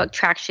 The book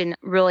Traction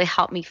really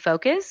helped me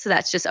focus. So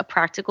that's just a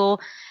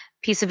practical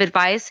piece of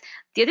advice.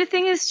 The other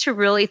thing is to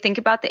really think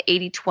about the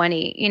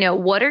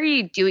 80-20. What are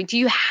you doing? Do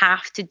you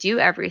have to do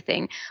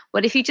everything?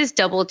 What if you just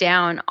double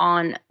down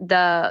on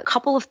the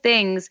couple of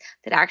things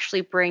that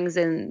actually bring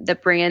in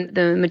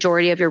the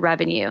majority of your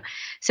revenue?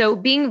 So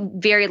being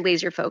very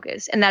laser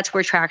focused, and that's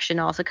where Traction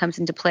also comes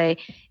into play,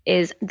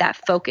 is that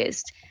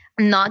focused.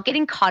 Not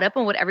getting caught up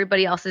on what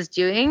everybody else is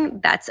doing.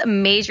 That's a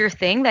major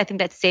thing that I think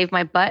that saved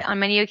my butt on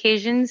many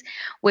occasions,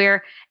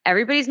 where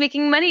everybody's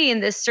making money in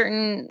this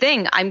certain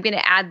thing. I'm going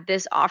to add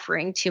this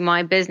offering to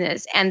my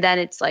business. And then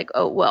it's like,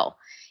 oh, well,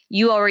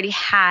 you already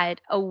had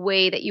a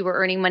way that you were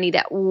earning money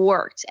that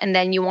worked. And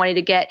then you wanted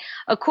to get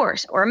a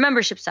course or a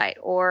membership site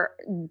or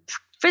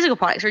physical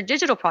products or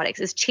digital products.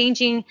 Is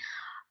changing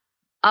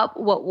up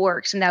what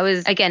works. And that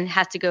was, again,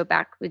 has to go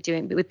back with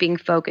being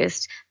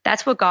focused.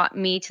 That's what got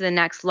me to the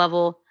next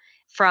level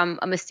from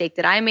a mistake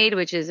that I made,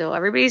 which is,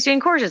 everybody's doing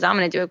courses, I'm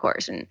going to do a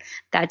course. And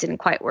that didn't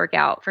quite work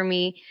out for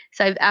me.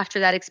 So after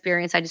that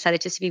experience, I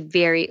decided just to be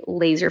very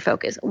laser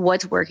focused.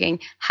 What's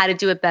working, how to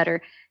do it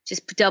better,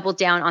 just double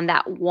down on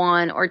that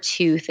 1 or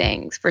 2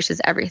 things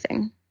versus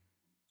everything.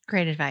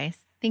 Great advice.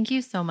 Thank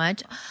you so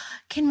much.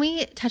 Can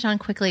we touch on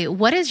quickly,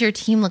 what does your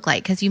team look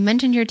like? Because you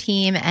mentioned your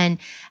team, and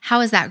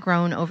how has that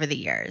grown over the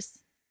years?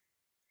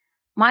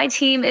 My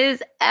team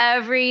is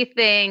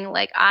everything.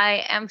 Like,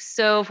 I am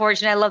so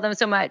fortunate. I love them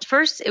so much.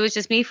 First, it was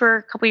just me for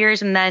a couple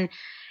years, and then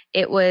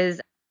it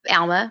was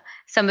Alma,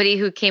 somebody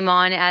who came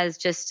on as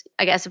just,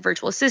 I guess, a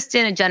virtual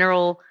assistant, a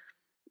general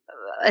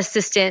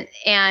assistant,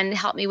 and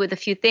helped me with a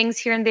few things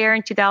here and there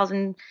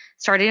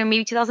started in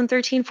maybe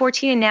 2013,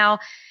 14. And now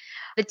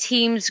the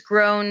team's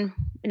grown,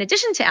 in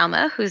addition to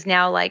Alma, who's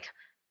now like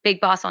big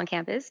boss on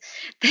campus.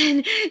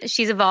 Then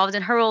she's evolved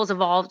and her role's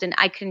evolved, and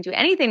I couldn't do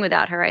anything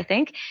without her, I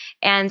think.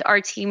 And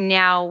our team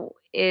now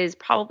is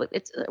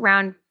it's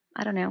around,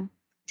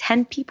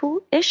 10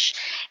 people-ish.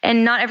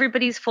 And not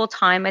everybody's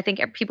full-time. I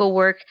think people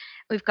work.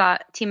 We've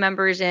got team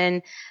members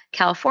in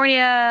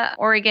California,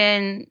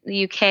 Oregon,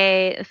 the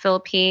UK, the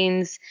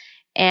Philippines,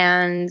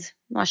 and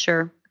I'm not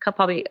sure,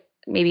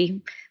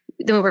 maybe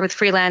then we work with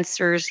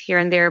freelancers here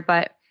and there,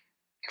 but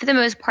for the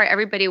most part,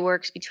 everybody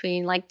works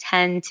between like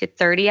 10 to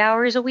 30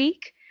 hours a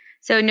week.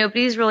 So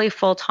nobody's really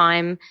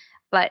full-time,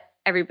 but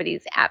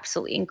everybody's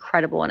absolutely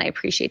incredible, and I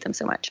appreciate them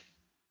so much.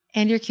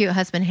 And your cute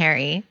husband,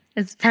 Harry,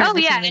 is part of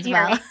the team as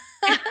well.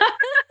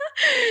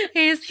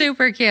 He's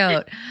super cute.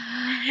 Okay.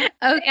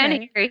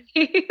 And Harry,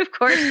 of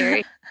course,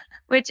 Harry.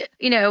 Which,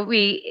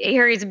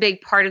 Harry's a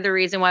big part of the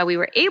reason why we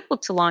were able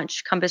to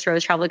launch Compass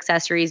Rose Travel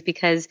Accessories,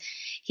 because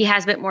he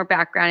has a bit more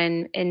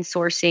background in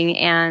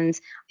sourcing, and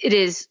it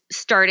is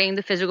starting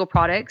the physical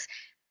products,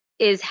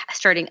 is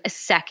starting a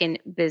second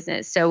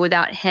business. So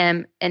without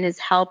him and his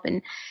help,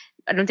 and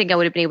I don't think I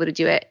would have been able to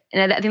do it.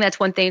 And I think that's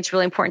one thing that's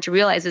really important to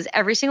realize is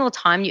every single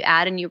time you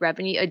add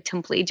a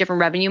completely different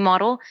revenue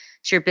model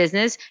to your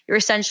business, you're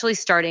essentially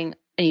starting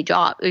a new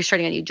job.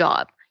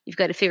 You've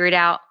got to figure it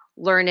out,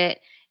 learn it,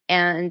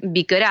 and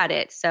be good at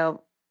it.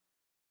 So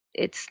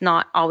it's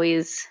not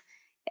always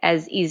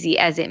as easy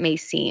as it may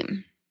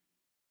seem.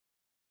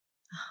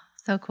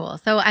 So cool.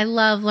 So I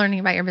love learning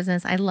about your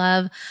business. I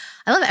love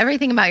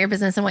everything about your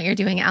business and what you're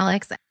doing,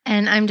 Alex.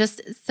 And I'm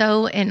just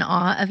so in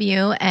awe of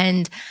you.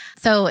 And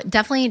so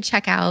definitely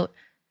check out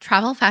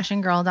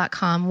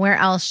travelfashionGirl.com. Where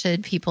else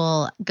should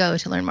people go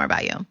to learn more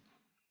about you?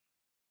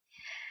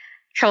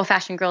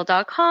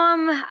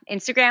 travelfashionGirl.com,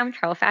 Instagram,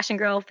 Travel Fashion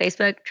Girl,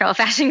 Facebook, Travel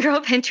Fashion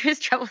Girl, Pinterest,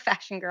 Travel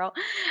Fashion Girl,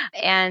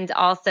 and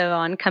also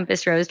on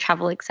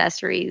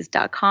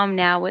CompassRoseTravelAccessories.com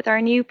now with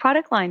our new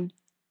product line.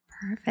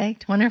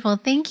 Perfect. Wonderful.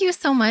 Thank you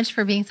so much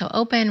for being so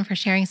open, for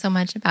sharing so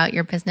much about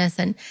your business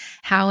and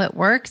how it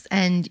works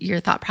and your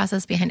thought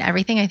process behind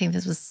everything. I think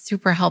this was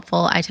super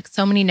helpful. I took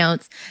so many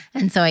notes,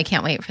 and so I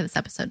can't wait for this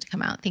episode to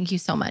come out. Thank you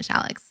so much,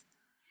 Alex.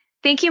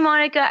 Thank you,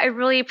 Monica. I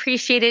really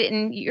appreciate it.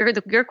 And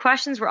your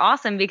questions were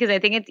awesome, because I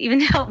think it's even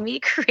helped me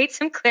create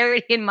some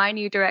clarity in my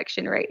new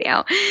direction right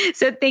now.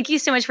 So thank you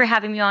so much for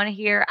having me on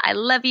here. I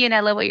love you and I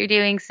love what you're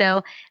doing.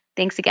 So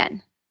thanks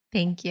again.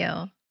 Thank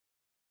you.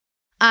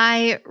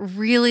 I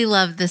really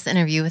loved this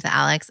interview with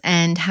Alex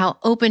and how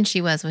open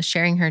she was with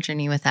sharing her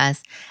journey with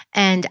us.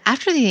 And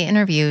after the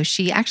interview,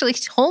 she actually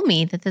told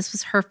me that this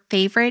was her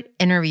favorite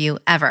interview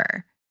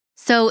ever.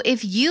 So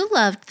if you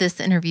loved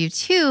this interview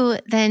too,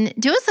 then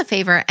do us a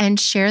favor and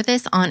share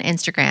this on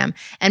Instagram,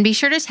 and be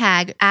sure to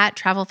tag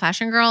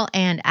 @TravelFashionGirl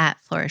and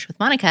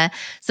 @FlourishWithMonica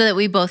so that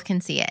we both can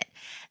see it.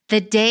 The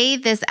day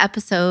this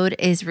episode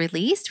is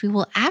released, we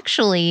will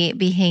actually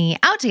be hanging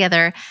out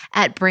together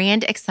at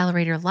Brand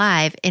Accelerator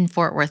Live in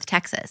Fort Worth,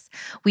 Texas.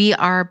 We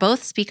are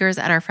both speakers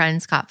at our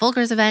friend Scott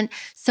Volker's event,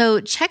 so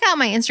check out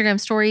my Instagram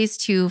stories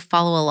to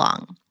follow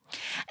along.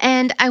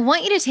 And I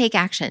want you to take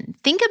action.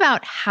 Think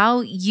about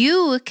how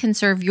you can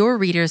serve your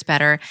readers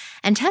better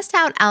and test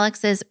out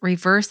Alex's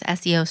reverse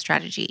SEO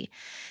strategy.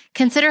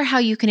 Consider how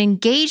you can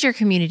engage your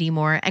community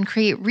more and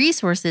create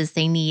resources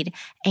they need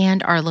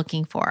and are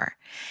looking for.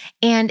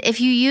 And if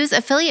you use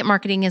affiliate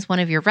marketing as one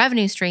of your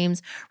revenue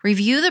streams,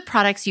 review the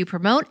products you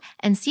promote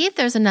and see if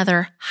there's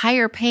another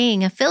higher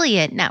paying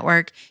affiliate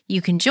network you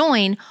can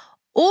join,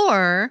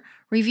 or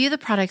review the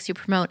products you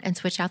promote and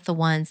switch out the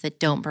ones that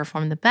don't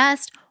perform the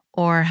best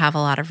or have a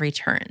lot of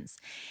returns.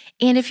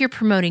 And if you're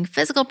promoting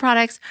physical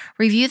products,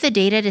 review the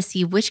data to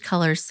see which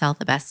colors sell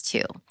the best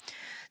too.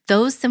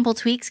 Those simple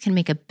tweaks can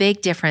make a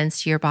big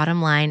difference to your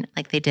bottom line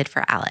like they did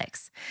for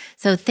Alex.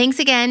 So thanks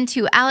again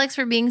to Alex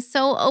for being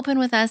so open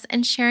with us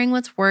and sharing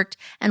what's worked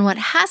and what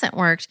hasn't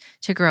worked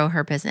to grow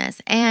her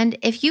business. And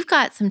if you've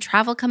got some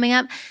travel coming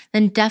up,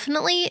 then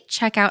definitely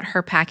check out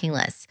her packing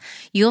lists.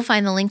 You'll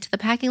find the link to the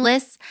packing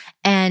lists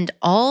and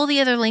all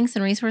the other links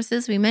and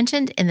resources we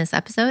mentioned in this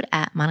episode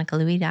at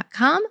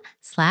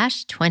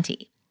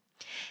monicalouie.com/20.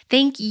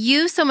 Thank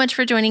you so much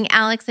for joining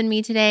Alex and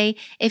me today.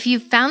 If you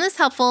found this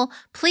helpful,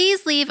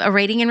 please leave a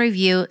rating and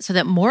review so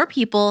that more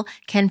people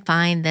can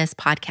find this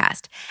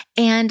podcast.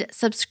 And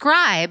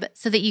subscribe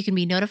so that you can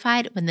be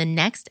notified when the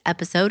next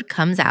episode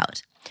comes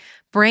out.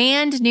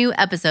 Brand new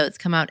episodes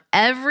come out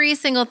every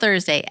single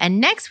Thursday.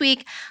 And next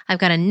week, I've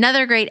got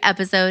another great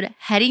episode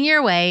heading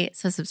your way,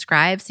 so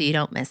subscribe so you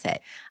don't miss it.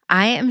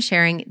 I am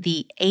sharing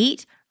the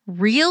 8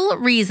 real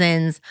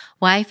reasons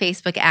why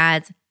Facebook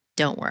ads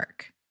don't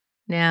work.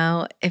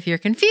 Now, if you're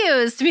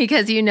confused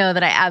because you know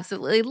that I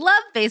absolutely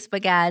love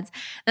Facebook ads,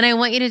 then I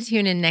want you to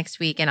tune in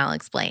next week and I'll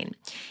explain.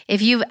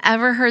 If you've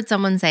ever heard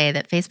someone say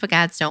that Facebook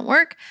ads don't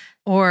work,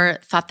 or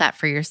thought that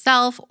for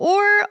yourself,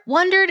 or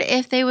wondered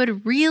if they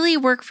would really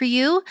work for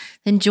you,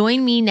 then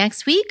join me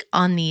next week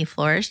on the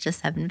Flourish to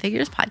 7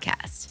 Figures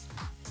podcast.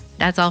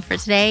 That's all for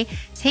today.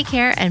 Take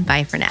care and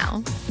bye for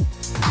now.